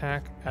of an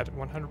attack at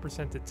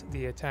 100%,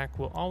 the attack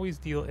will always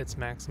deal its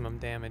maximum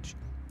damage.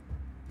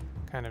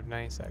 Kind of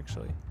nice,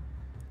 actually.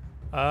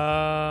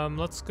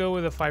 Let's go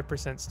with a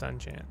 5% stun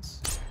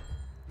chance.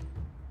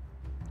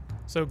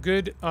 So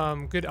good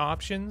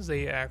options.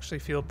 They actually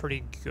feel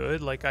pretty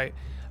good. Like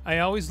I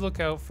always look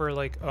out for,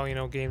 like,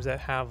 games that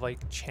have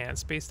like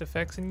chance-based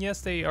effects, and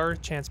yes, they are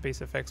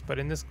chance-based effects, but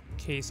in this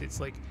case it's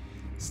like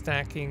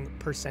stacking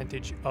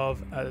percentage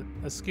of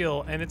a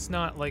skill, and it's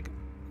not like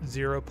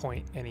 0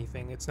 point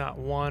anything. It's not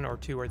 1 or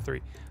 2 or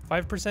 3.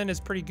 5% is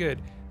pretty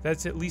good.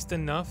 That's at least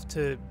enough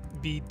to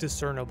be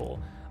discernible.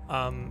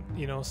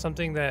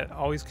 Something that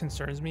always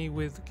concerns me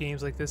with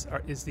games like this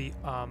is the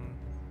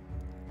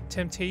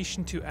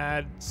temptation to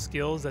add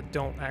skills that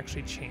don't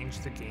actually change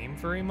the game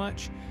very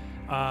much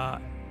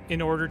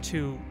in order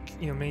to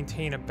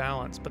maintain a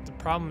balance. But the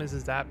problem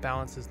is that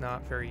balance is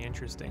not very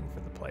interesting for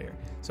the player.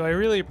 So I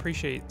really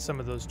appreciate some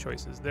of those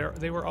choices.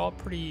 They were all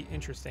pretty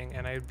interesting,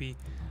 and I'd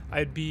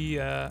be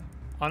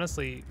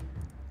honestly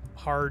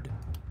hard.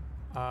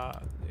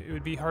 It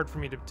would be hard for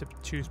me to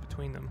choose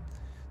between them.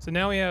 So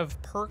now we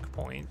have perk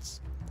points.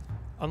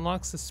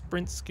 Unlocks the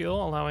sprint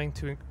skill, allowing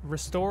to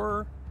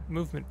restore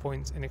movement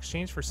points in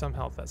exchange for some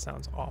health. That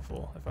sounds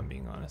awful, if I'm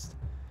being honest.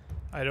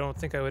 I don't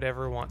think I would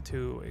ever want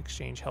to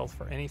exchange health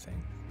for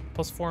anything.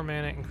 +4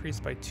 mana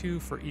increased by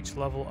 2 for each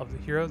level of the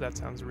hero. That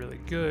sounds really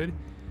good.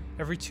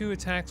 Every 2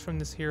 attacks from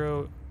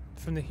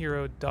the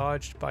hero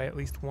dodged by at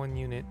least 1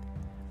 unit.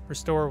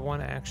 Restore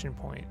 1 action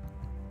point.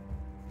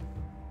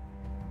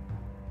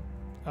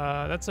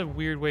 That's a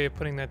weird way of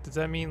putting that. Does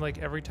that mean like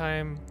every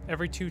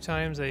 2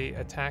 times a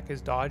attack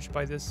is dodged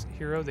by this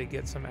hero, they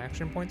get some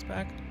action points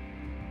back?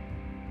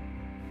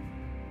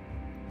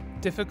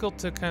 Difficult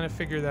to kind of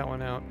figure that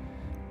one out.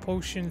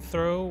 Potion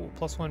throw,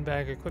 +1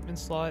 bag equipment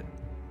slot.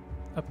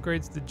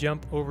 Upgrades the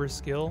jump over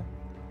skill.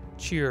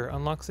 Cheer,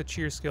 unlocks the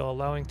cheer skill,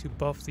 allowing to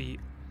buff the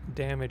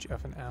damage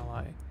of an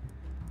ally.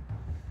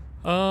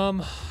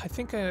 I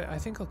think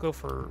I'll go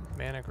for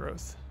mana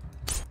growth.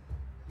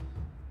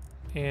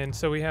 And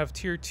so we have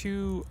tier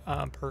 2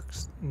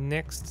 perks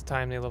next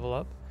time they level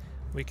up.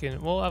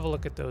 We'll have a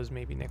look at those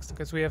maybe next,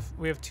 because we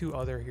have 2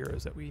 other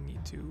heroes that we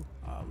need to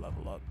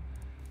level up.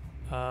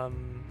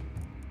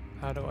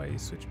 How do I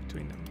switch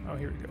between them? Oh,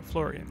 here we go.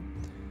 Florian.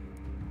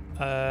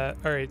 All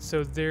right,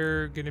 so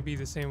they're gonna be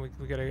the same.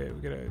 We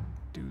gotta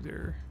do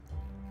their.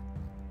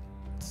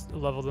 Let's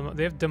level them up.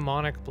 They have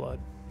demonic blood,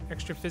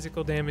 extra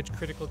physical damage,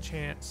 critical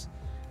chance,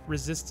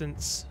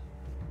 resistance.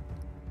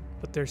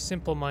 But they're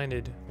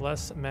simple-minded.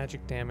 Less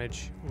magic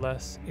damage,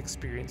 less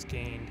experience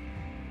gained.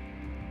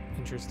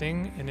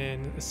 Interesting. And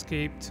then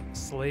escaped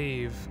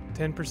slave,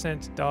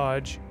 10%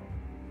 dodge,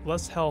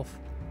 less health.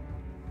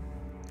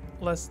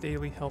 Less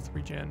daily health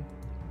regen.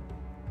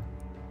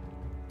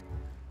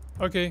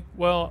 Okay,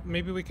 well,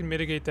 maybe we can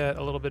mitigate that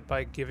a little bit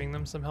by giving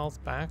them some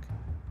health back.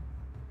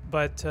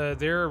 But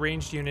they're a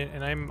ranged unit,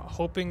 and I'm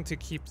hoping to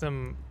keep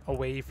them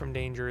away from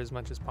danger as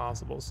much as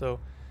possible. So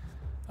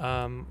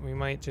we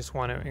might just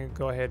want to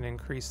go ahead and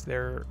increase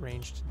their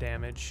ranged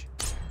damage.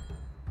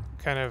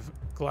 Kind of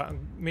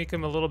make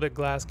them a little bit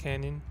glass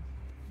cannon.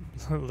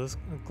 Glass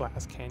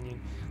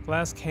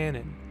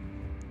cannon.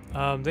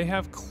 They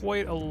have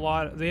quite a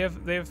lot. They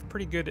have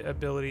pretty good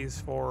abilities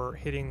for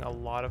hitting a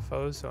lot of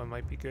foes, so it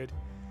might be good.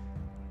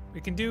 We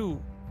can do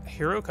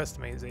hero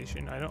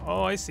customization.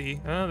 Oh, I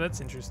see. Oh,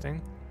 that's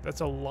interesting.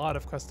 That's a lot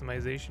of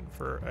customization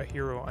for a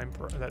hero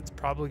that's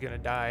probably gonna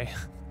die.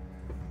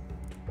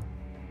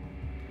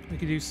 We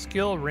could do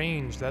skill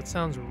range. That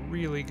sounds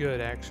really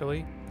good,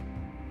 actually.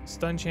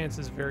 Stun chance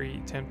is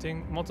very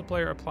tempting.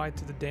 Multiplier applied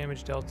to the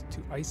damage dealt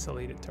to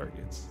isolated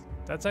targets.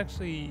 That's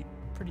actually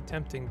pretty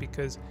tempting,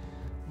 because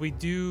we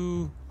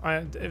do.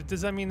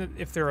 Does that mean that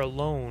if they're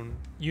alone,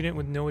 unit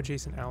with no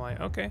adjacent ally?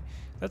 Okay,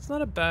 that's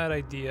not a bad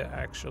idea,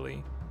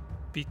 actually,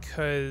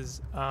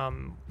 because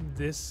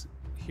this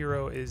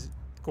hero is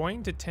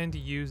going to tend to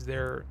use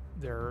their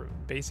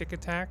basic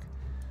attack,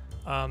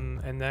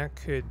 and that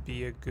could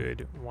be a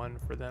good one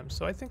for them.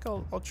 So I think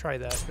I'll try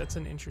that. That's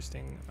an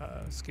interesting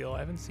skill. I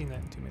haven't seen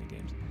that in too many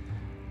games.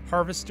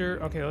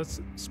 Harvester. Okay,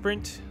 let's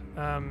sprint.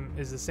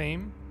 Is the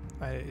same.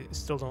 I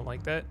still don't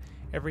like that.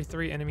 Every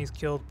 3 enemies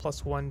killed,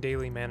 +1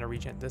 daily mana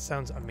regen. This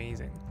sounds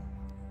amazing.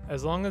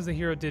 As long as the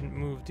hero didn't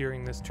move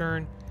during this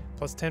turn,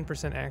 plus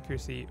 10%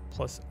 accuracy,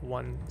 plus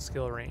 1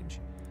 skill range.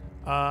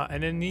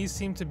 And then these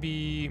seem to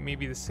be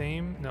maybe the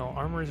same. No,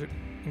 armor is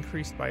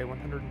increased by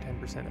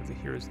 110% of the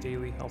hero's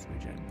daily health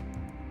regen.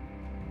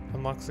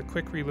 Unlocks a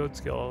quick reload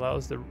skill,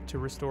 allows to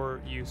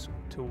restore use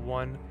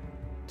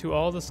to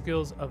all the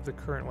skills of the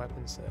current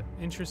weapon set.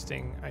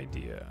 Interesting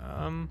idea.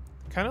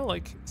 Kind of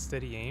like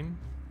steady aim,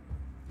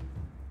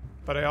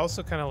 but I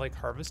also kind of like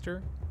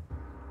harvester.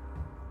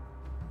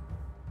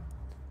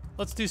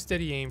 Let's do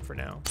steady aim for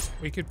now.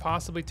 We could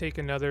possibly take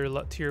another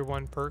tier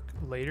 1 perk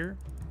later,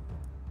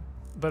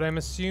 but I'm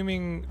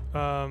assuming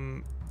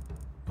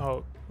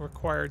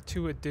required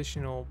 2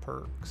 additional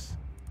perks.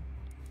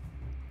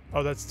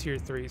 Oh, that's tier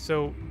 3.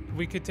 So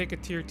we could take a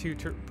tier 2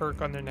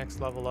 perk on their next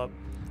level up.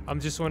 I'm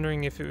just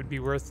wondering if it would be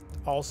worth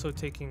also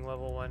taking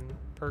level 1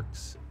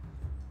 perks.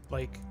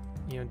 Like,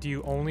 you know, do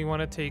you only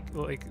want to take,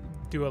 like,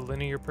 do a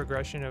linear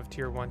progression of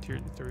tier 1, tier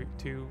 3,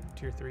 2,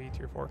 tier 3,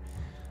 tier 4?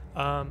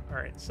 All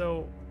right,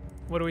 so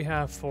what do we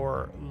have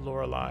for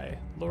Lorelei?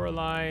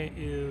 Lorelei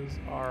is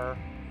our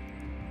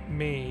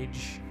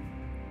mage.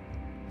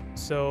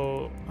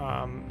 So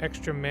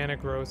extra mana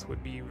growth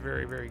would be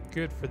very, very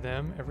good for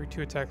them. Every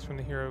 2 attacks from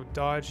the hero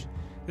dodge.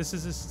 This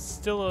is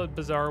still a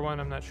bizarre one.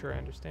 I'm not sure I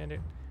understand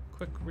it.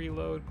 Quick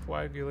reload,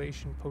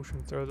 coagulation,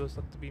 potion throw. Those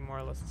look to be more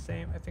or less the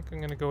same. I think I'm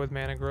going to go with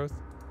mana growth.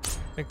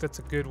 I think that's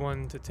a good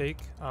one to take.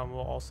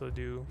 We'll also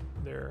do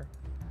their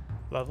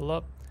level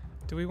up.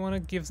 Do we want to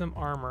give them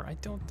armor? I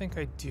don't think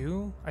I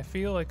do. I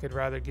feel like I'd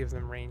rather give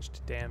them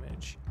ranged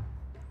damage.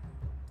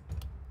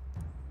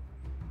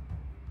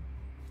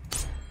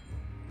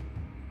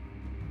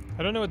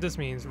 I don't know what this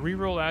means.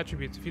 Reroll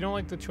attributes. If you don't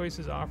like the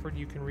choices offered,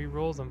 you can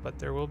reroll them, but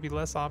there will be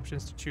less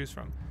options to choose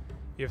from.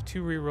 You have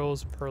 2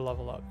 rerolls per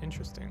level up.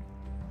 Interesting.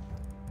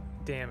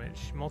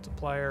 Damage.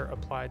 Multiplier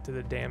applied to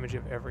the damage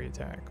of every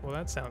attack. Well,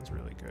 that sounds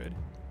really good.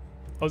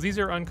 Oh, these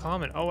are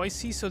uncommon. Oh, I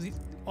see. So these...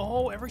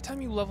 Oh, every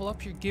time you level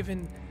up, you're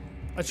given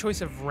a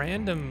choice of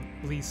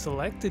randomly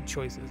selected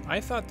choices. I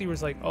thought there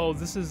was like, oh,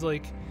 this is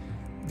like...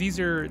 These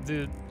are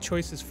the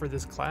choices for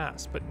this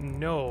class, but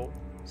no.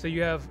 So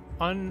you have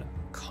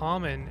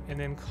uncommon and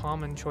then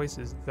common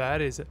choices.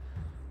 That's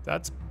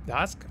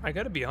I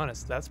gotta be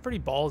honest, that's pretty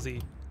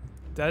ballsy.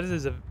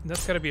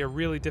 That's gotta be a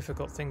really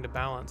difficult thing to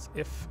balance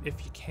if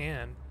you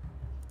can.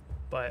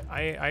 But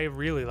I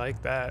really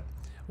like that.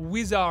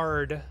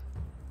 Wizard.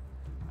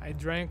 I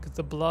drank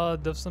the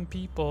blood of some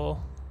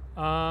people.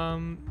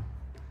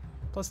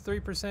 Plus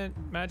 3%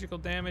 magical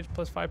damage,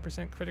 plus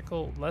 5%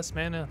 critical, less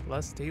mana,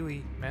 less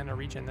daily mana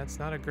regen. That's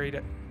not a great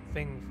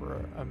thing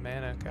for a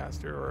mana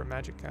caster or a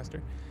magic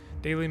caster.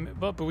 Daily,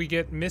 but we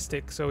get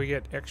mystic, so we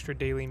get extra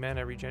daily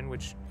mana regen,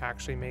 which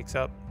actually makes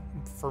up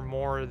for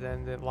more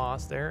than the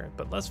loss there,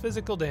 but less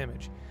physical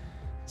damage.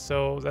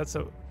 So that's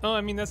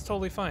that's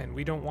totally fine.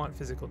 We don't want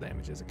physical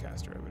damage as a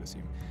caster, I would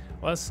assume.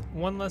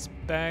 One less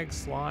bag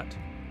slot,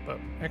 but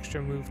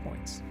extra move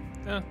points.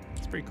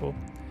 It's pretty cool.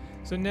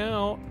 So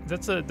now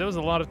that was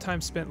a lot of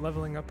time spent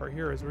leveling up our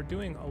heroes. We're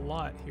doing a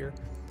lot here.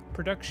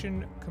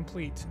 Production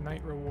complete.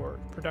 Night reward.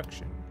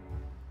 Production.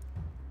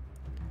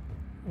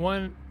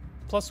 1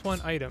 +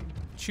 1 item.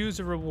 Choose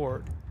a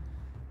reward.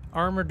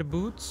 Armored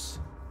boots.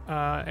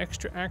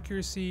 Extra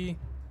accuracy.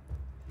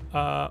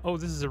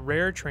 This is a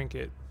rare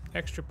trinket.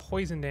 Extra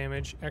poison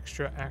damage.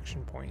 Extra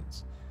action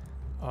points.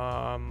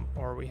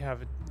 Or we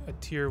have a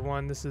tier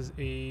 1. This is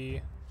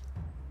a...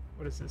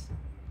 What is this?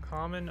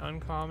 Common?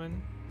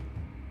 Uncommon?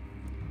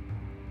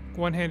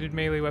 One-handed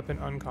melee weapon,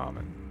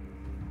 uncommon.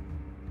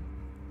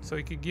 So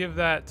we could give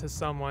that to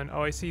someone.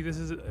 Oh, I see. This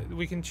is...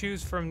 We can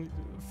choose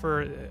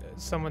for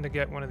someone to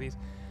get one of these.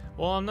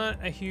 Well, I'm not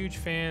a huge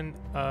fan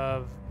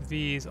of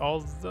these,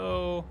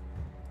 although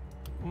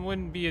it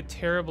wouldn't be a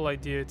terrible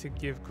idea to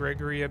give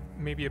Gregory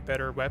maybe a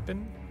better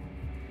weapon.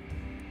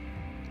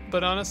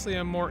 But honestly,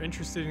 I'm more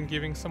interested in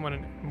giving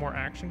someone more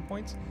action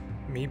points.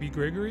 Maybe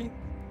Gregory.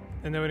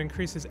 And that would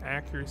increase his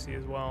accuracy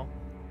as well.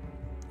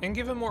 And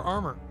give him more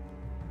armor.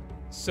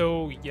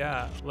 So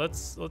yeah,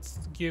 let's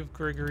give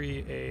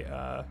Gregory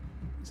a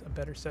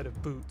better set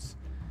of boots.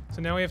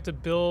 So now we have to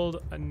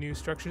build a new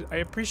structure. I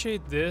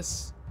appreciate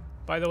this,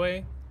 by the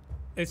way.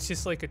 It's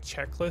just like a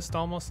checklist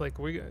almost. Like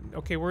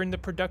we're in the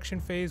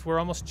production phase. We're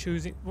almost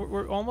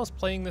we're almost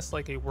playing this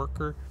like a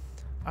worker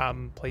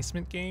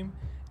placement game.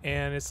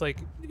 And it's like,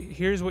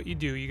 here's what you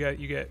do. You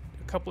get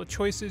a couple of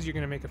choices. You're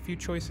gonna make a few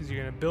choices.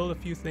 You're gonna build a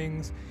few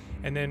things,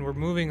 and then we're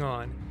moving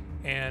on.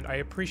 And I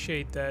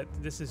appreciate that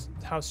this is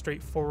how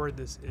straightforward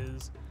this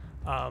is.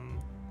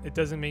 It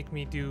doesn't make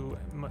me do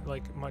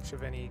much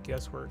of any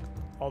guesswork.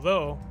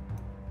 Although,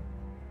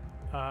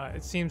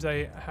 it seems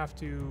I have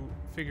to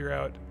figure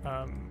out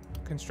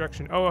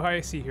construction. Oh, I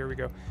see. Here we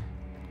go.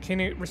 Can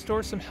it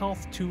restore some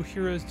health to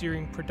heroes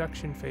during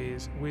production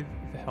phase with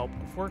the help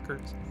of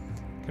workers?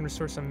 Can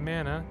restore some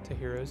mana to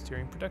heroes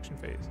during production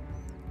phase.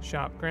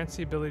 Shop grants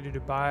the ability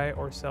to buy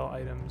or sell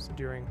items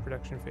during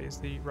production phase.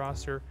 The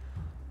roster...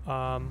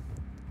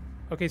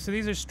 Okay, so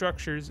these are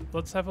structures.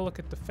 Let's have a look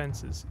at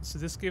defenses. So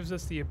this gives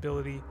us the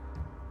ability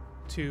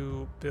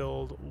to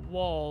build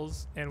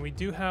walls, and we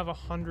do have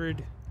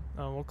 100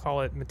 we'll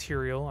call it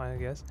material, I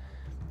guess.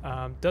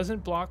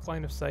 Doesn't block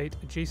line of sight.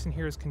 Adjacent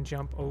heroes can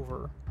jump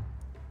over.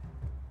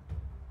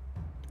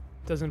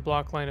 Doesn't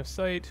block line of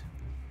sight.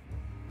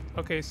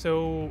 Okay,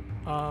 so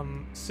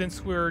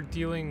since we're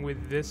dealing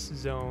with this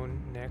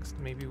zone next,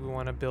 maybe we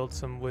want to build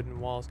some wooden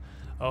walls.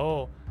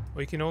 Oh,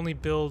 we can only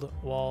build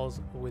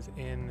walls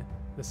within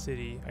the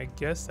city. I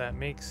guess that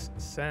makes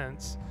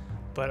sense,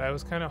 but I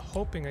was kind of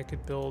hoping I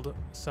could build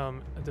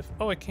some...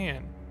 Oh, I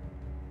can.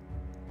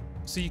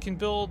 So you can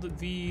build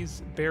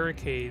these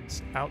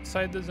barricades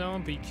outside the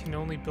zone, but you can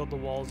only build the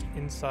walls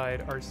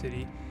inside our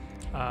city,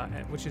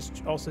 which is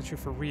also true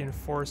for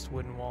reinforced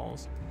wooden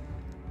walls.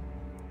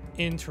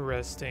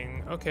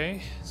 Interesting.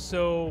 Okay,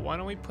 so why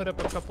don't we put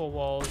up a couple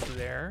walls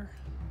there,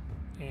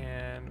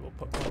 and we'll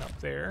put one up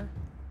there.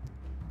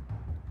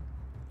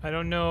 I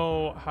don't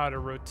know how to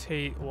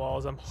rotate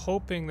walls. I'm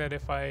hoping that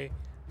if I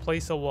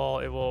place a wall,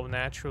 it will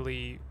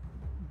naturally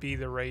be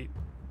the right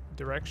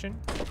direction.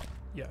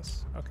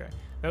 Yes, okay.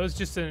 That was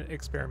just an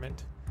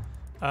experiment.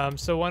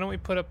 So why don't we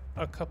put up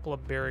a couple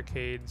of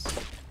barricades.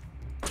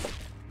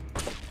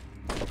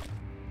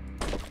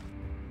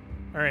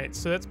 All right,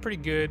 so that's pretty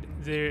good.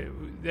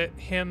 That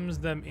hems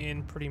them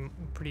in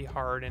pretty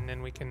hard, and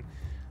then we can,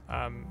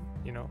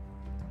 you know,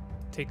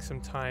 take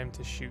some time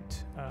to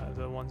shoot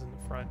the ones in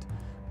the front.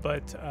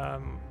 But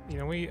you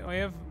know, I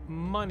have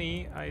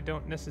money. I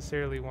don't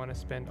necessarily want to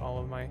spend all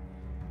of my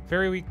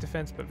very weak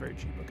defense, but very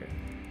cheap. Okay.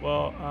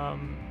 Well,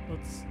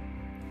 let's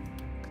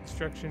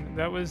construction.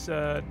 That was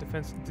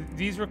defense.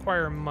 These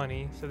require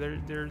money, so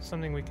there's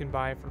something we can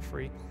buy for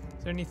free.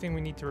 Is there anything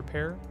we need to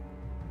repair?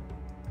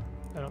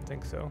 I don't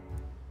think so.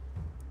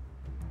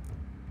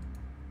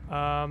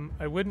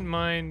 I wouldn't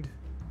mind.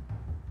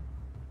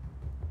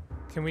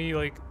 Can we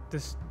like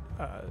this?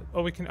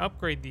 Oh, we can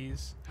upgrade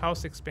these.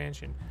 House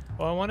expansion.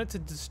 Well, I wanted to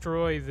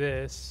destroy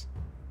this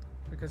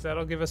because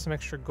that'll give us some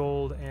extra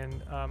gold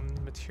and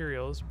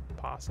materials,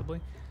 possibly.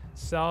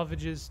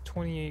 Salvages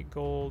 28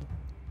 gold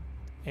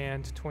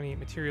and 28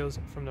 materials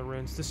from the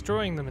ruins,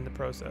 destroying them in the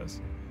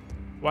process.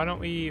 Why don't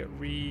we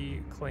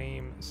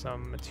reclaim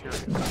some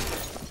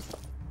materials?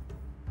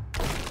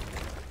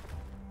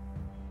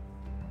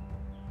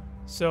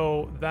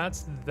 So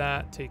that's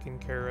that taken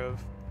care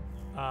of.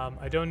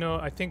 I don't know.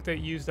 I think that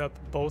used up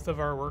both of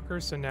our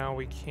workers, so now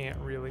we don't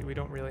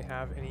really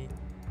have any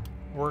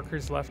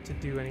workers left to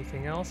do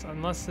anything else,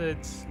 unless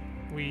it's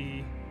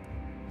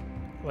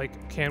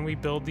can we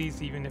build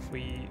these even if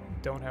we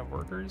don't have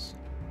workers?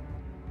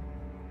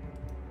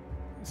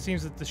 It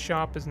seems that the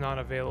shop is not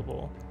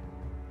available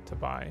to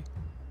buy.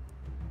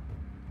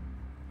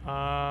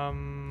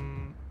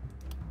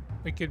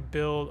 We could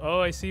build,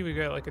 oh, I see, we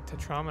got like a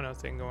tetromino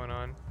thing going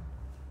on.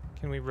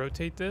 Can we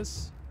rotate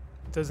this?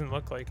 It doesn't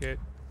look like it.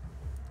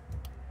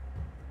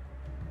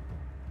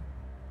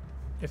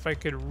 If I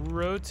could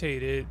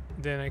rotate it,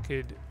 then I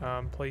could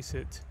place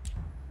it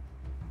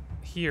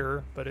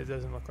here, but it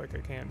doesn't look like I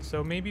can.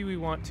 So maybe we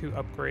want to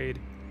upgrade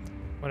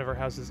one of our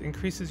houses.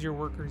 Increases your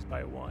workers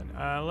by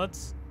 1.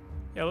 Let's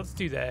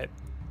do that.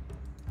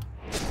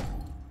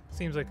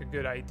 Seems like a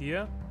good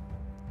idea.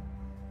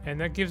 And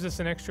that gives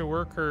us an extra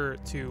worker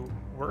to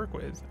work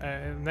with.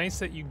 Nice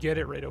that you get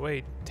it right away.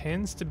 It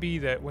tends to be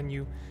that when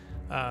you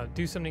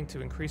do something to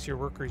increase your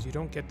workers, you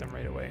don't get them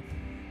right away.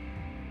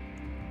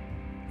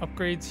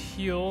 Upgrades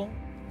heal.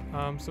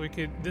 So we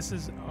could. This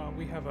is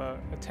we have a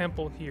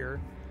temple here,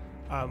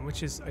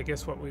 which is I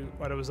guess what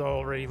I was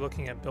already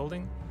looking at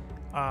building.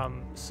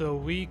 So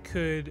we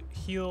could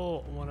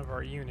heal one of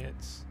our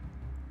units.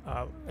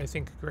 I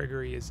think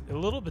Gregory is a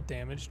little bit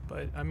damaged,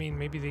 but I mean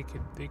maybe they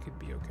could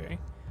be okay.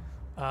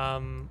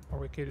 Or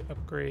we could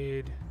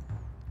upgrade,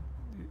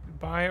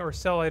 buy or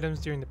sell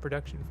items during the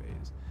production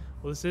phase.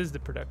 Well, this is the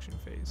production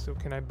phase, so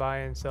can I buy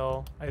and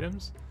sell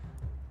items?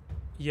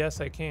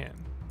 Yes, I can.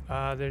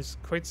 There's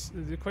quite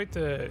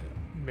the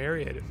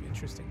myriad of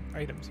interesting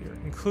items here,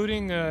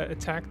 including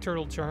attack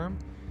turtle charm.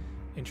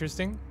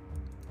 Interesting.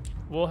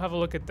 We'll have a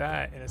look at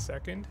that in a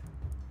second.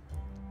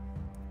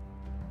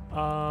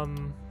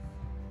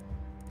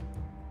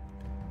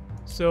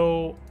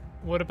 So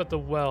what about the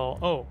well?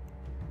 Oh.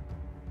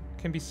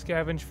 Can be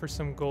scavenged for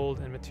some gold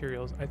and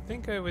materials. I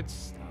think I would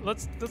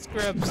let's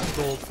grab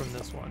some gold from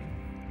this one.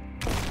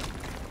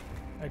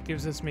 That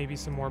gives us maybe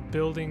some more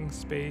building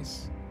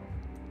space.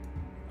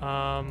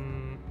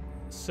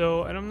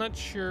 So, and I'm not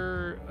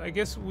sure, I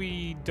guess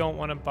we don't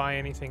want to buy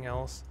anything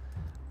else.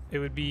 It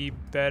would be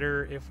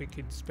better if we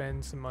could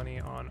spend some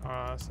money on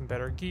some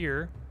better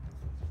gear.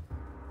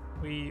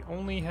 We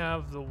only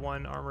have the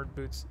 1 armored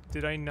boots.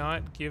 Did I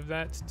not give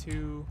that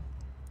to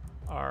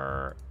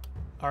our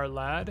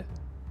lad?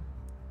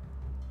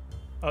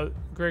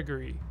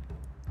 Gregory.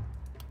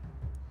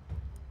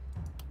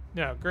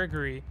 No,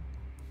 Gregory.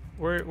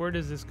 Where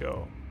does this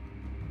go?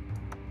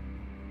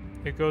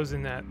 It goes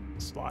in that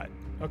slot.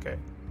 Okay.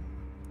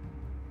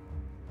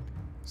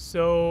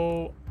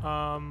 So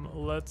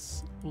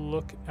let's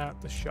look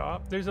at the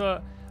shop. There's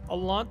a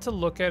lot to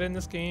look at in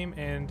this game,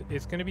 and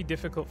it's going to be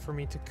difficult for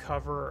me to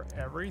cover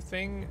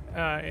everything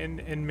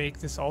and make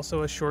this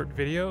also a short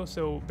video.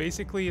 So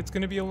basically, it's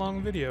going to be a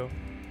long video.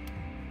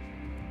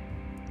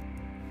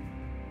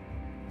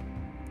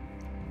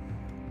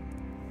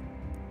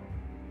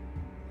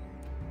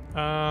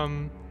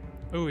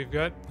 Oh, we've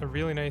got a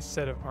really nice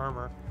set of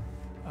armor.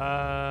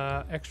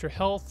 Extra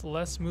health,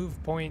 less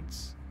move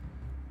points.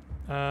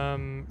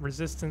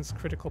 Resistance,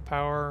 critical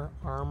power,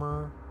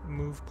 armor,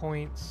 move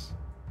points.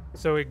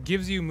 So it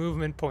gives you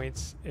movement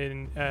points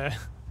in, as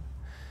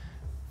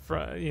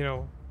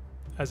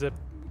a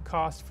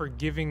cost for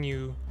giving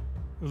you,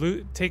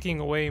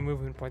 taking away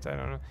movement points. I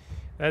don't know.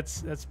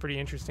 That's pretty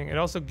interesting. It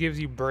also gives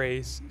you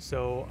brace.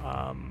 So,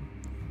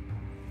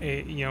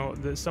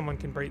 someone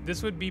can brace.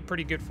 This would be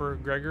pretty good for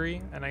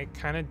Gregory, and I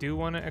kind of do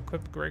want to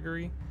equip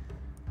Gregory.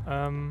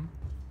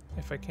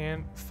 If I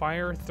can,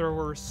 fire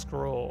thrower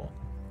scroll.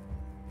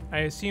 I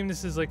assume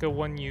this is like a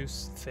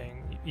one-use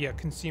thing. Yeah,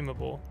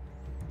 consumable.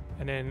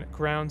 And then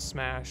ground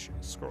smash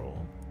scroll.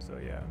 So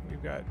yeah,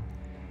 we've got...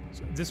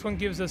 So this one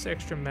gives us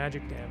extra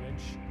magic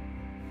damage.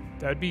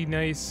 That'd be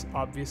nice,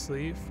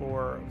 obviously,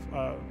 for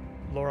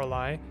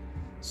Lorelei.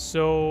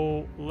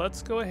 So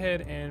let's go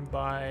ahead and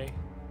buy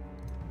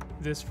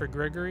this for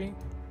Gregory.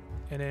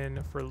 And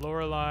then for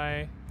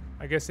Lorelei,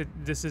 I guess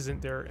this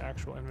isn't their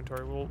actual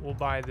inventory. We'll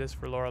buy this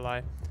for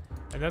Lorelei.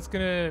 And that's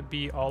gonna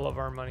be all of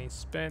our money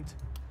spent.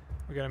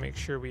 We gotta make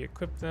sure we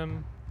equip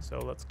them. So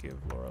let's give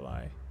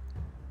Lorelei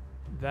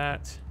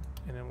that,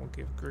 and then we'll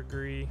give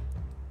Gregory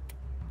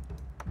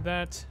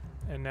that,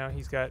 and now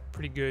he's got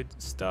pretty good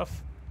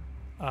stuff.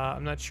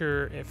 I'm not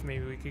sure if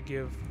maybe we could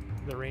give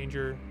the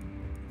Ranger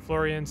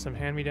Florian some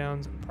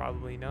hand-me-downs.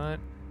 Probably not.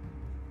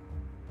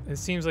 It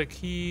seems like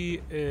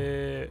he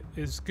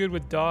is good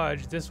with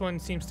dodge. This one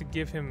seems to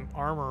give him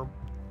armor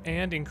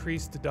and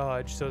increase the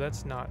dodge, so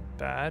that's not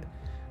bad.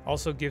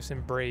 Also gives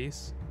him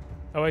brace.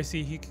 Oh, I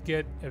see. He could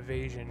get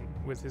evasion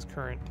with his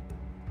current.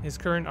 His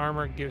current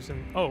armor gives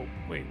him... Oh,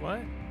 wait,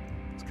 what?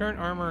 His current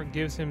armor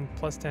gives him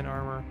plus 10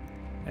 armor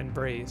and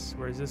brace,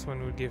 whereas this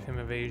one would give him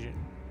evasion.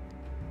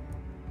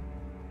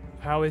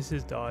 How is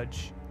his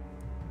dodge?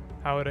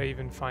 How would I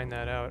even find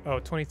that out? Oh,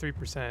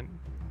 23%.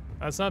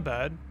 That's not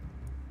bad.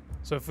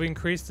 So if we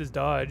increased his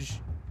dodge,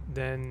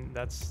 then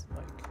that's,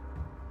 like,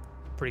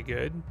 pretty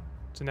good.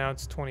 So now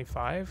it's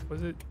 25.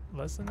 Was it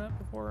less than that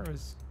before? It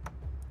was...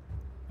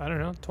 I don't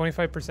know,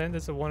 25%.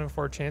 That's a 1 in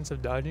 4 chance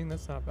of dodging.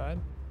 That's not bad.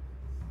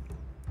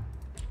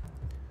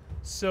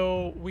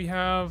 So we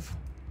have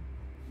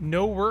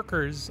no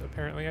workers,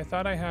 apparently. I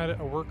thought I had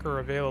a worker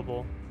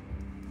available.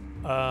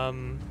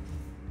 But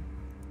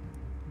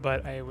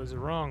I was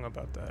wrong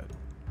about that.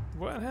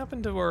 What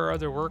happened to our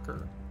other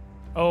worker?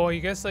 Oh, I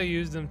guess I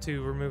used them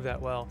to remove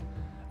that well.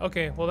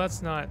 Okay, well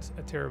that's not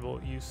a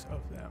terrible use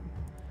of them.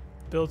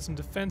 Build some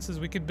defenses.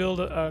 We could build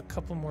a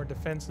couple more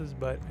defenses,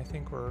 but I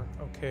think we're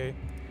okay.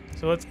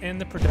 So let's end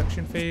the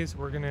production phase.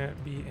 We're gonna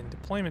be in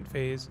deployment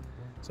phase.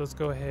 So let's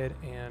go ahead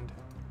and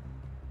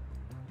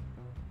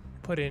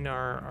put in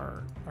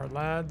our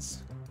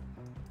lads.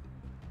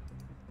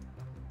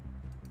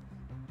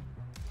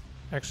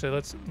 Actually,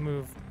 let's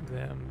move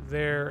them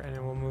there, and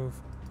then we'll move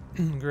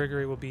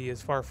Gregory will be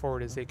as far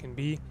forward as they can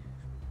be.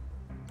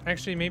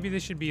 Actually, maybe they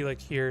should be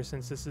like here,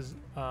 since this is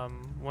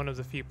one of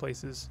the few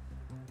places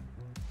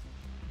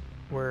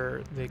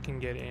where they can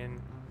get in.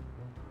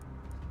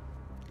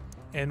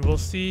 And we'll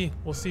see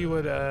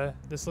what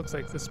this looks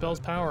like. The spell's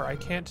power, I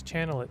can't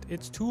channel it.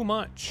 It's too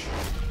much.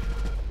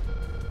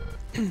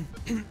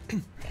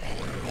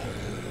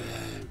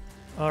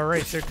 All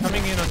right, they're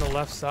coming in on the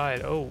left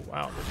side. Oh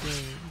wow, they're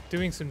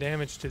doing some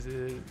damage to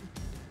the.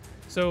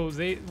 So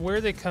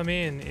where they come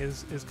in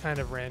is kind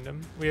of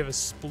random. We have a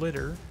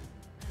splitter.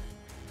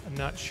 I'm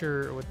not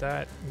sure what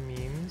that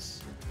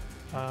means.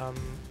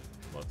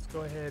 Let's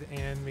go ahead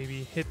and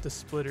maybe hit the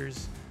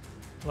splitters.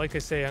 Like I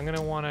say, I'm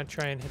gonna want to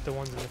try and hit the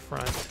ones in the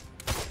front.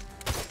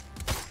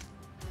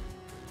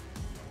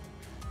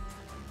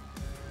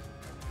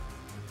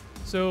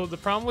 So the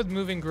problem with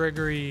moving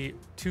Gregory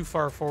too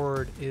far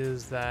forward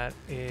is that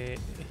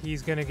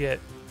he's gonna get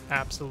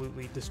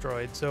absolutely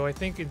destroyed. So I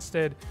think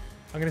instead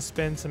I'm gonna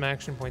spend some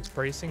action points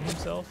bracing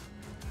himself.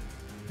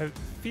 I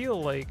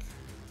feel like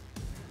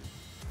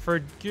for a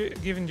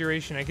given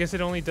duration, I guess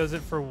it only does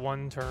it for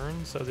 1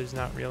 turn, so there's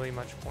not really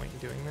much point in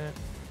doing that.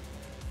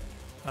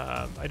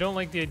 I don't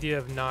like the idea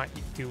of not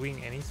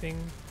doing anything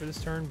for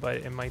this turn, but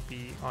it might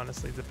be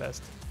honestly the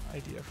best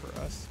idea for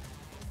us.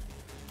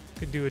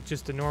 Could do it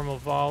just a normal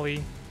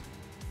volley.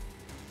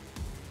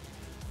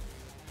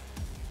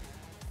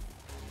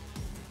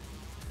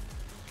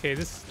 Okay,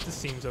 this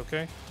seems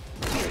okay.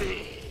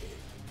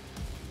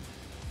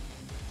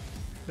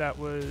 That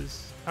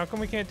was... How come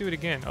we can't do it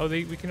again? Oh,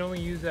 we can only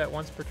use that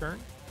once per turn?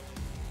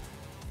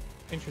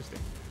 Interesting.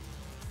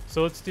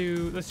 So let's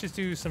just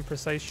do some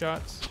precise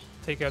shots.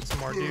 Take out some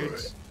more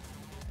dudes.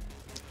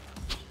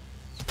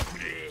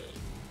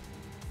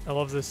 I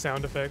love the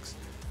sound effects.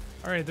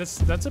 All right,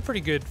 that's a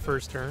pretty good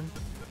first turn.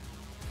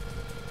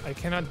 I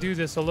cannot do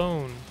this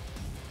alone.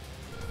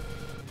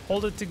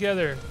 Hold it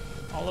together.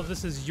 All of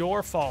this is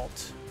your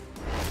fault.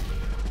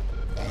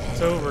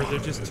 It's over.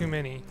 There's just too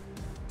many.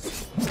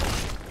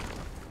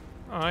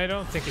 I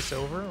don't think it's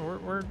over.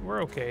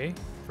 We're okay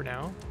for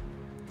now.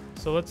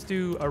 So let's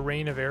do a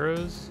rain of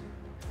arrows.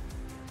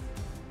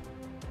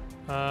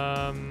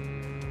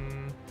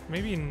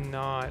 Maybe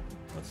not.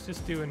 Let's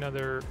just do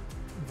another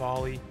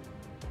volley.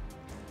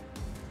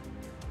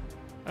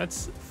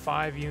 That's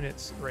 5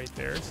 units right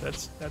there. So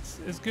that's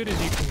as good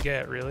as you can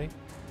get, really.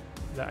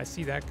 I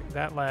see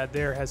that lad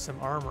there has some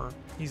armor.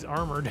 He's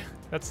armored.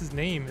 That's his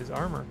name, is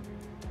armor.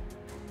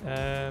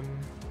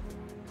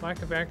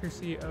 Lack of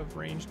accuracy of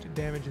ranged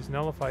damage is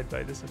nullified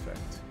by this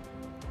effect.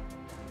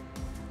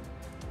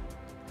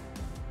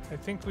 I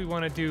think we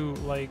want to do,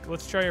 like,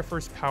 let's try our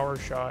first power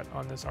shot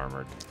on this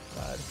armored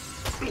lad.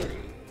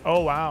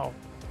 Oh, wow.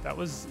 That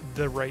was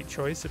the right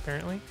choice,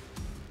 apparently.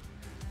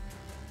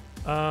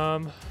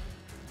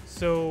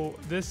 So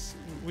this,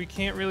 we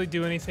can't really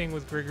do anything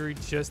with Grigory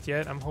just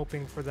yet. I'm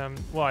hoping for them,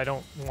 well, I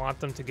don't want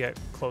them to get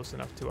close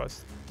enough to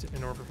us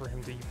in order for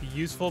him to be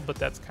useful, but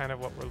that's kind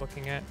of what we're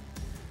looking at.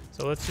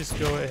 So let's just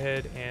go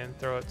ahead and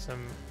throw out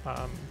some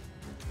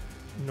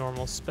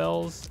normal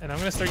spells. And I'm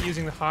going to start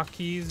using the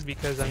hotkeys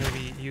because I'm going to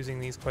be using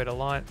these quite a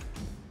lot.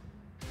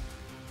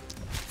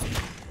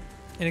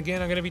 And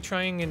again, I'm going to be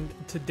trying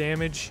to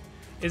damage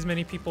as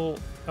many people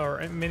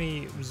or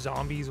many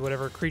zombies,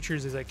 whatever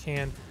creatures as I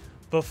can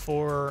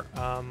before,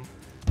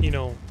 you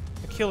know,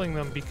 killing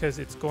them, because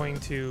it's going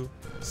to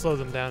slow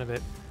them down a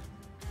bit.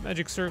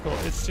 Magic circle,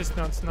 it's just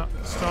not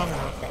strong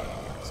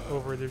enough. It's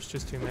over, there's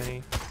just too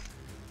many.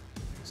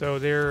 So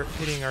they're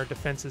hitting our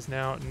defenses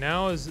now.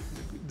 Now is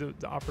the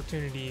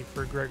opportunity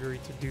for Gregory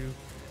to do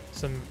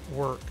some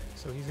work.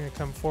 So he's going to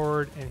come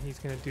forward and he's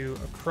going to do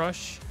a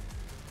crush.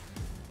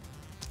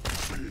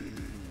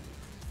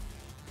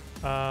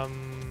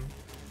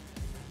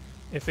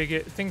 If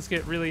things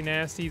get really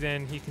nasty,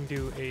 then he can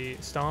do a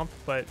stomp,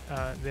 but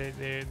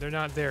they're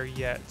not there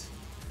yet.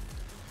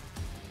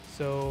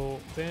 So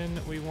then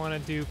we want to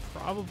do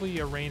probably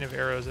a rain of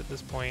arrows at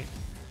this point.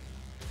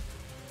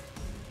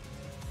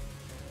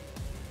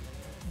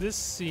 This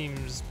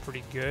seems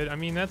pretty good. I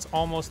mean, that's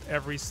almost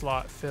every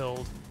slot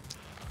filled.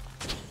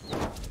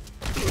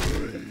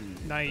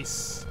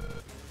 Nice.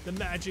 The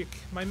magic.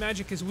 My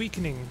magic is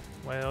weakening.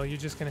 Well, you're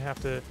just gonna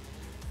have to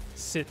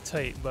sit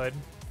tight, bud.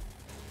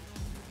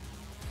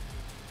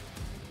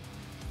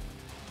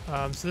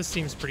 So this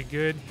seems pretty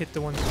good. Hit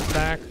the ones in the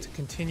back to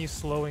continue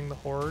slowing the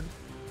horde.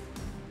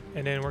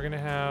 And then we're gonna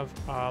have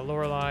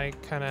Lorelei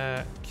kind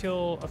of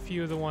kill a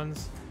few of the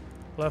ones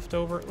left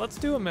over. Let's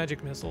do a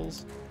magic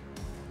missiles.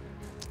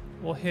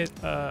 We'll hit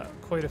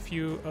quite a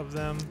few of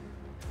them.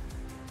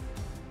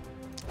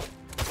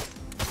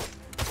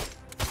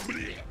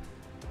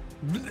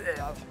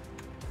 That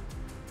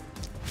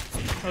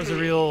was a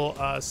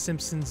real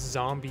Simpsons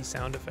zombie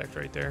sound effect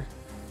right there.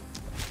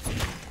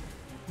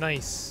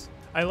 Nice.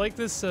 I like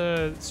this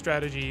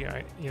strategy,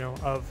 you know,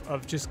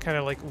 of just kind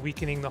of like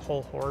weakening the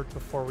whole horde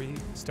before we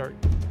start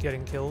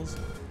getting kills.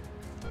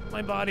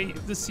 My body,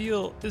 the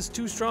seal, is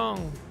too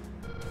strong.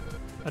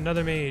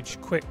 Another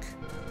mage, quick.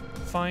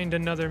 Find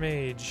another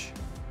mage.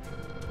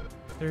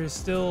 There is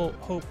still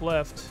hope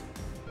left.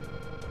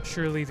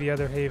 Surely the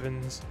other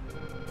havens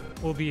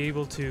will be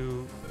able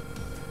to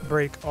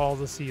break all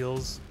the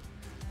seals.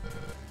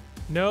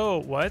 No,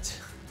 what?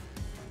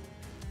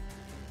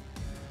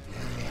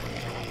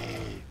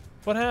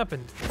 What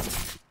happened?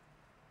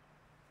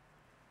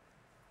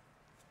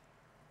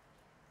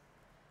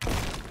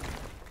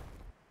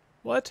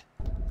 What?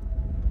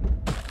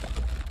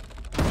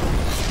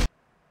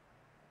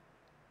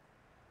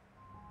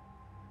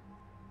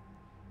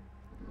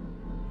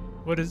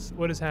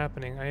 What is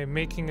happening? I am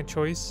making a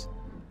choice.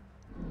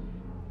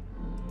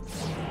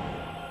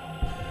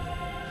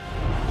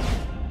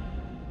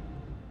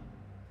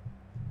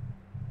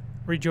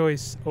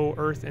 Rejoice, O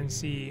earth and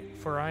sea,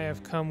 for I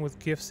have come with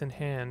gifts in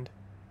hand.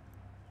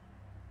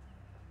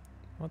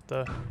 What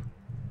the?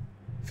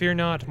 Fear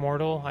not,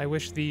 mortal, I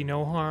wish thee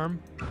no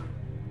harm.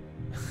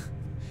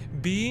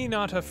 Be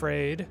not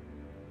afraid.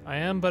 I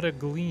am but a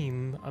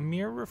gleam, a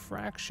mere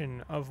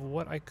refraction of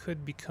what I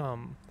could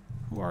become.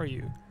 Who are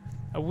you?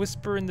 A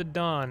whisper in the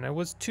dawn. I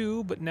was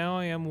two, but now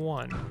I am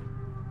one.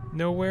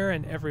 Nowhere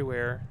and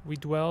everywhere, we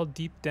dwell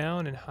deep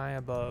down and high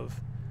above.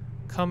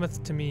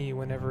 Cometh to me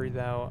whenever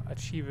thou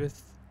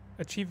achievest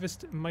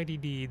mighty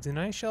deeds, and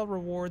I shall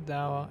reward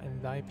thou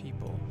and thy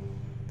people.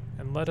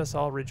 And let us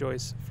all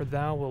rejoice, for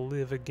thou will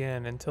live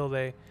again until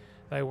thy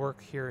work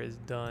here is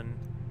done.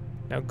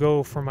 Now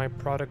go for my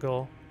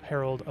prodigal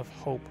herald of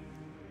hope.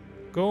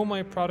 Go,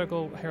 my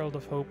prodigal herald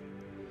of hope,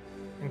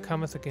 and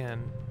cometh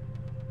again.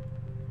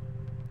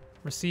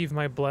 Receive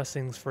my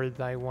blessings for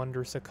thy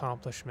wondrous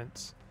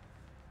accomplishments.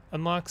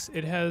 Unlocks,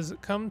 it has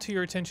come to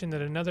your attention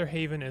that another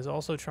haven is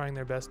also trying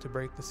their best to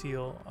break the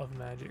seal of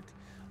magic.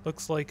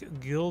 Looks like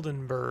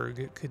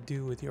Gildenberg could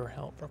do with your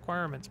help.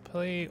 Requirements,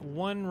 play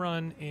 1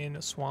 run in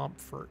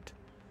Swampfurt.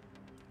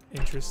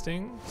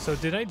 Interesting. So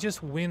did I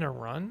just win a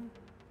run?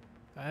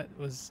 That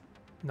was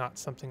not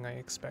something I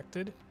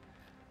expected.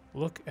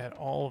 Look at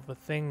all of the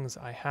things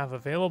I have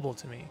available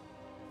to me.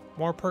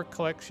 More perk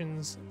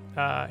collections.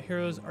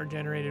 Heroes are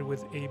generated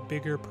with a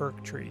bigger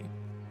perk tree.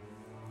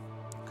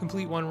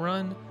 Complete one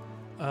run.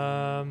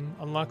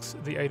 Unlocks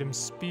the item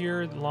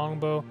spear, the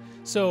longbow.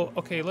 So,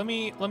 okay, let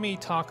me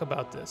talk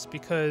about this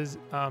because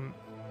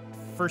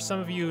for some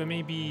of you it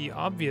may be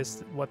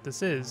obvious what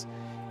this is.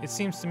 It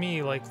seems to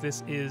me like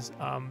this is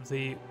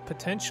the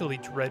potentially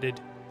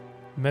dreaded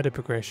meta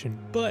progression.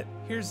 But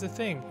here's the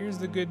thing. Here's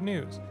the good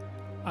news.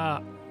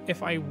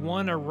 If I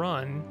want to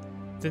run,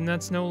 then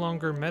that's no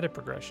longer meta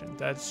progression.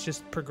 That's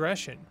just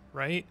progression,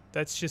 right?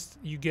 That's just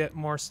you get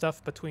more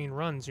stuff between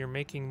runs. You're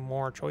making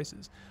more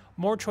choices.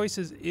 More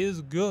choices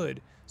is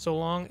good so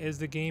long as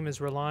the game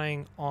is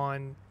relying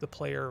on the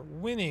player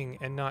winning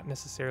and not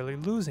necessarily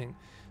losing.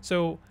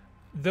 So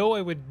though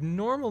I would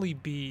normally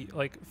be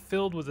like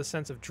filled with a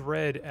sense of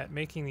dread at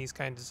making these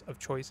kinds of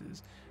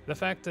choices, the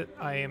fact that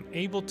I am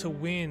able to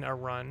win a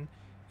run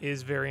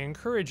is very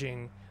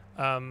encouraging,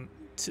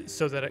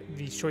 so that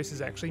these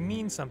choices actually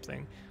mean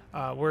something.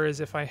 Whereas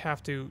if I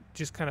have to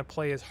just kind of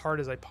play as hard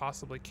as I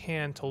possibly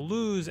can to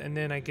lose, and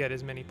then I get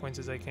as many points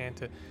as I can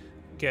to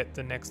get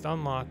the next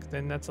unlock,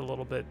 then that's a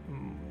little bit,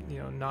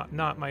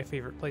 not my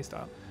favorite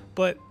playstyle.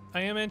 But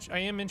I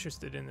am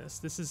interested in this.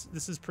 This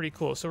is pretty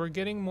cool. So we're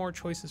getting more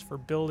choices for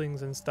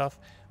buildings and stuff,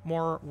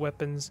 more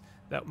weapons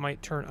that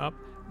might turn up.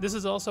 This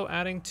is also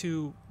adding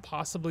to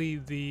possibly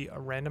the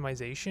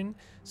randomization.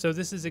 So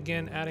this is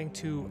again adding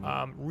to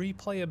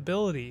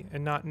replayability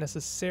and not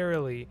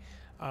necessarily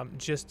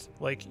just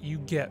like you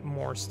get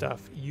more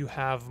stuff, you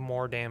have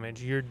more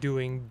damage, you're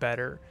doing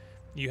better,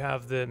 you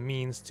have the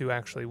means to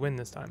actually win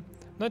this time.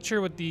 Not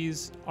sure what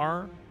these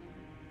are.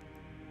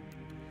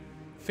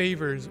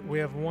 Favors, we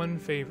have one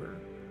favor,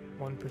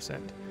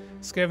 1%.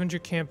 Scavenger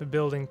camp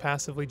building,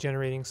 passively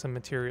generating some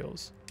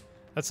materials.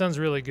 That sounds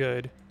really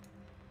good.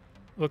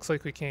 Looks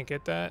like we can't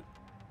get that.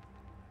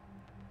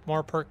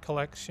 More perk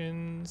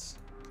collections,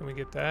 can we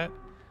get that?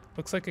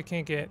 Looks like I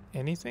can't get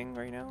anything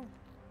right now.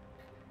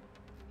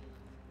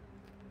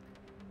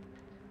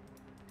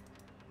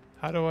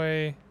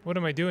 What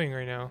am I doing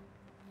right now?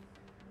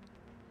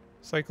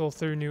 Cycle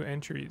through new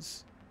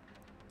entries.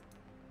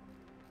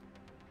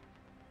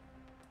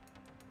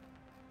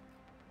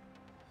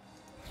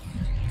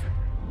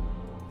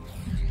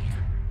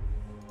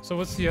 So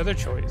what's the other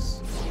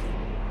choice?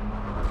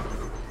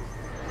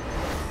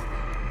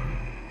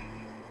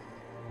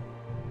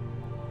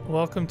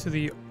 Welcome to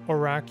the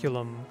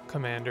Oraculum,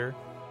 Commander.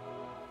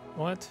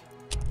 What?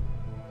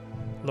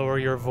 Lower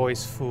your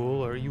voice,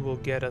 fool, or you will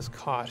get us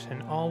caught,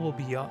 and all will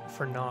be up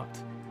for naught.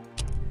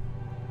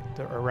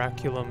 The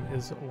Oraculum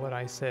is what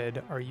I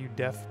said. Are you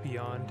deaf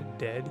beyond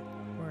dead?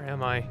 Where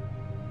am I?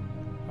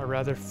 A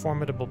rather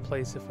formidable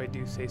place, if I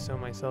do say so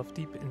myself,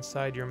 deep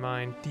inside your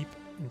mind, deep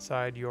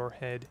inside your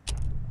head.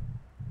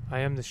 I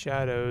am the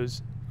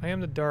shadows. I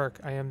am the dark.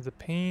 I am the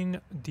pain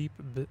deep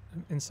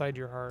inside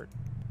your heart.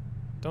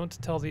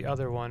 Don't tell the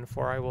other one,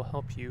 for I will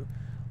help you.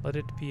 Let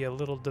it be a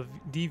little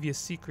devious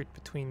secret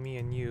between me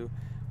and you.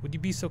 Would you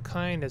be so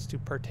kind as to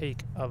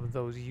partake of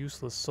those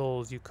useless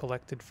souls you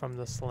collected from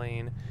the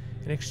slain?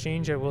 In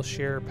exchange, I will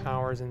share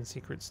powers and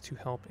secrets to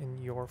help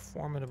in your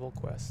formidable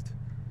quest.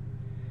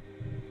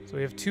 So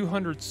we have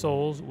 200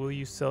 souls. Will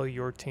you sell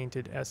your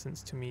tainted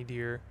essence to me,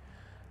 dear?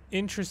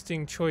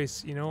 Interesting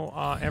choice.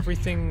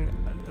 Everything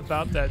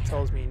about that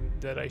tells me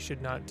that I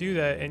should not do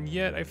that, and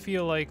yet I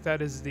feel like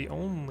that is the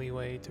only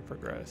way to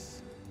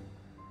progress.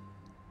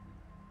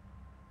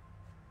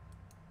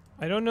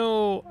 I don't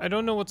know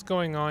what's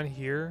going on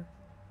here.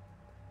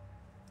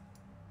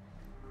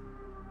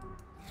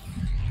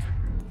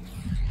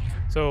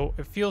 So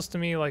it feels to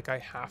me like I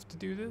have to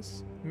do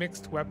this.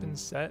 Mixed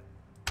weapons set.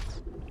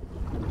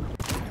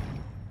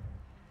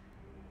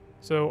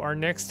 So our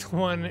next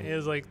one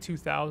is like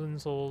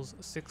 2,000 souls,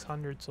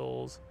 600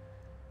 souls.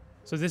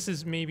 So this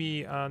is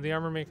maybe the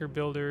armor maker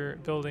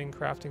building,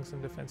 crafting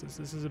some defenses.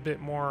 This is a bit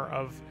more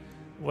of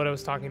what I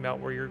was talking about,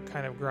 where you're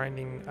kind of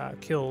grinding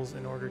kills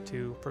in order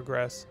to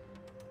progress.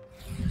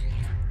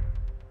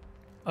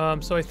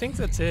 So I think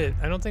that's it.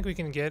 I don't think we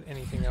can get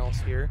anything else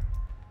here.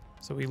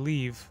 So we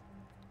leave.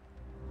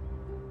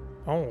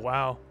 Oh,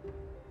 wow.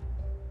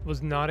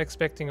 Was not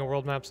expecting a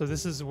world map. So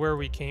this is where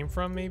we came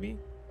from, maybe?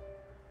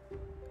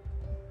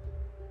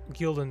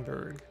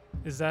 Gildenberg.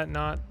 Is that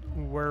not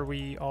where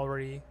we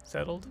already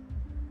settled?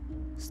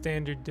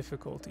 Standard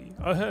difficulty.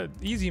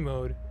 Easy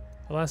mode.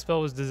 The last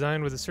spell was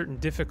designed with a certain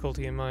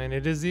difficulty in mind.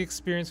 It is the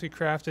experience we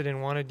crafted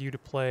and wanted you to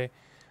play,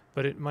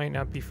 but it might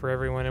not be for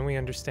everyone, and we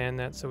understand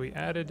that, so we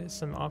added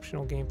some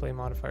optional gameplay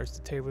modifiers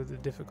to tailor the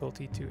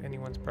difficulty to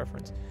anyone's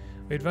preference.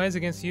 We advise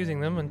against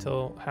using them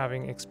until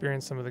having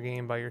experienced some of the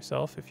game by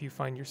yourself. If you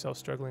find yourself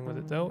struggling with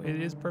it, though,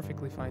 it is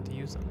perfectly fine to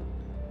use them.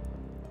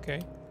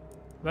 Okay.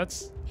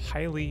 That's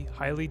highly,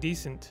 highly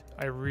decent.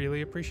 I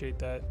really appreciate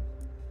that.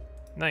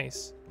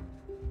 Nice.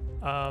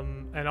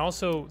 And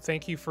also,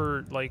 thank you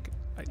for, like,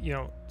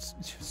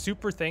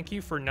 super thank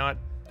you for not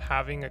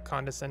having a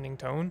condescending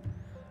tone.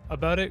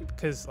 about it,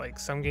 because like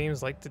some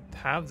games like to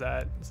have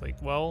that. It's like,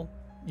 well,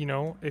 you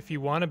know, if you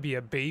want to be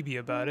a baby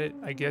about it,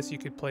 I guess you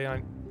could play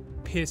on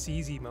piss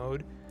easy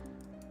mode.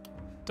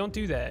 Don't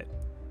do that.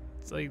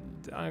 It's like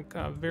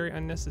very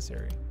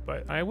unnecessary.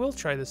 But I will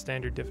try the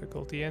standard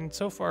difficulty, and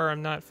so far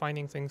I'm not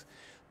finding things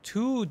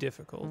too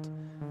difficult.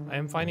 I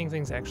am finding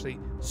things actually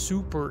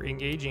super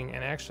engaging,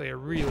 and actually I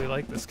really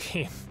like this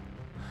game.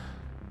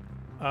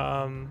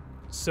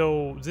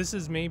 So this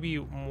is maybe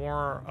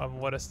more of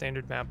what a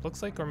standard map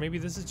looks like, or maybe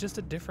this is just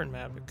a different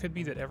map. It could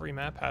be that every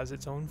map has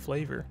its own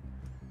flavor.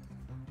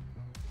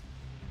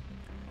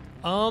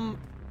 I'll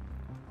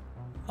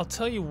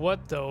tell you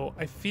what though,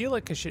 I feel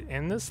like I should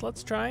end this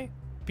Let's Try,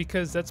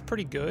 because that's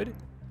pretty good.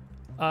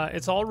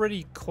 It's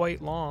already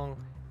quite long,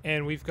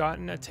 and we've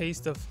gotten a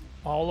taste of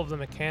all of the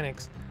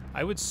mechanics.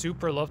 I would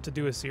super love to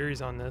do a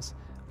series on this.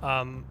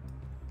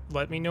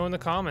 Let me know in the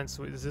comments,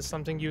 is this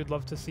something you would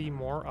love to see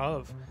more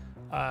of?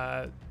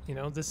 You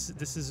know, this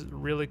is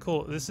really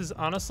cool. This is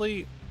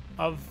honestly,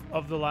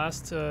 of the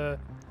last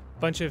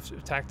bunch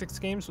of tactics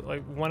games,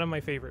 like one of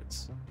my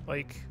favorites.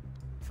 Like,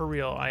 for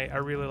real, I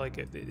really like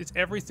it. It's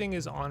everything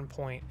is on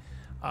point.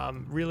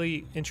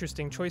 Really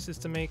interesting choices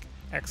to make,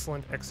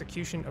 excellent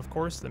execution, of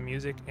course. The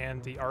music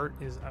and the art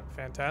is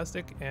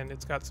fantastic, and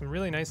it's got some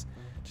really nice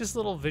just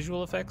little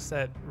visual effects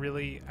that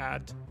really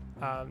add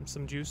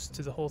some juice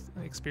to the whole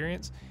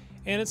experience.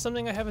 And it's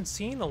something I haven't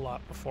seen a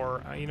lot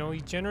before. You know,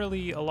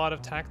 generally a lot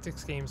of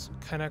tactics games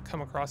kind of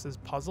come across as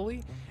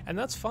puzzly, and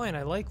that's fine,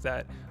 I like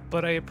that.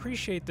 But I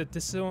appreciate that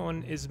this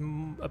one is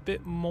a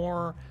bit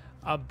more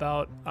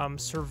about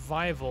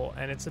survival,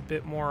 and it's a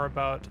bit more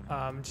about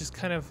just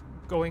kind of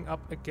going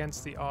up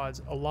against the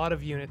odds. A lot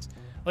of units,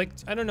 like,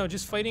 I don't know,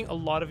 just fighting a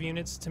lot of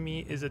units to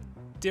me is a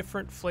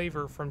different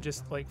flavor from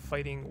just like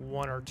fighting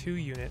 1 or 2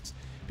 units,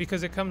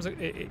 because it comes,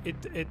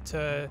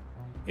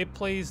 it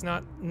plays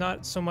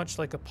not so much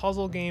like a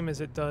puzzle game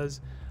as it does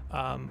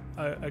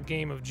a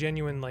game of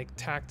genuine like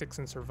tactics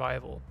and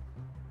survival.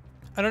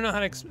 I don't know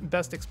how to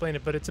best explain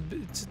it, but it's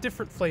a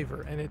different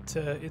flavor, and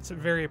it's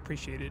very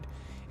appreciated,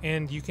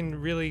 and you can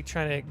really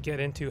try to get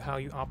into how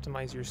you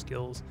optimize your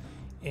skills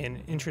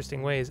in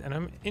interesting ways.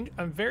 And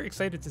I'm very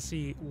excited to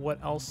see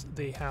what else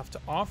they have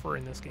to offer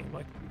in this game,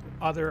 like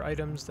other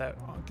items that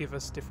give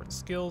us different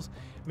skills.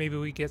 Maybe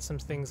we get some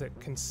things that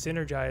can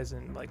synergize,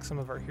 and like some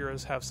of our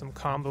heroes have some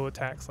combo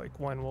attacks, like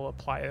one will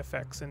apply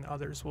effects and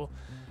others will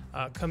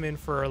come in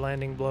for a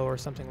landing blow or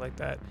something like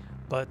that.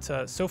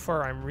 But so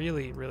far I'm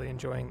really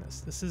enjoying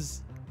this. This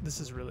is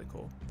really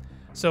cool.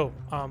 So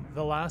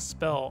the last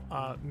spell,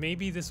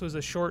 maybe this was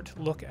a short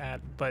look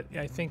at, but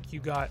I think you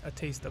got a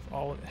taste of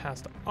all it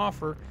has to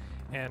offer,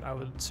 and I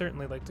would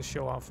certainly like to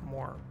show off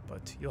more,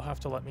 but you'll have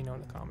to let me know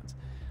in the comments.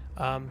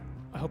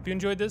 I hope you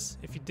enjoyed this.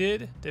 If you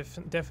did,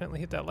 definitely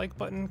hit that like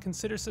button.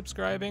 Consider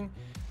subscribing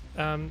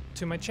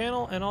to my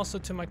channel, and also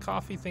to my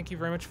coffee. Thank you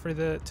very much to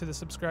the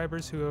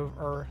subscribers who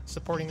are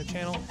supporting the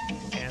channel,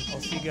 and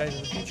I'll see you guys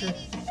in the future.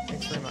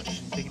 Thanks very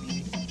much. Take it easy.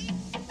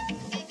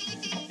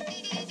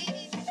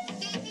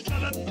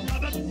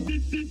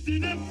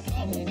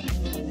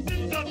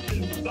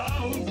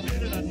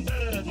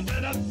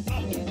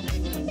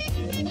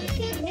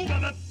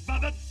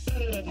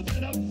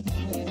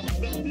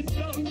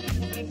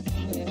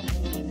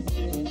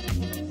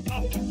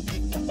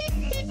 Oh.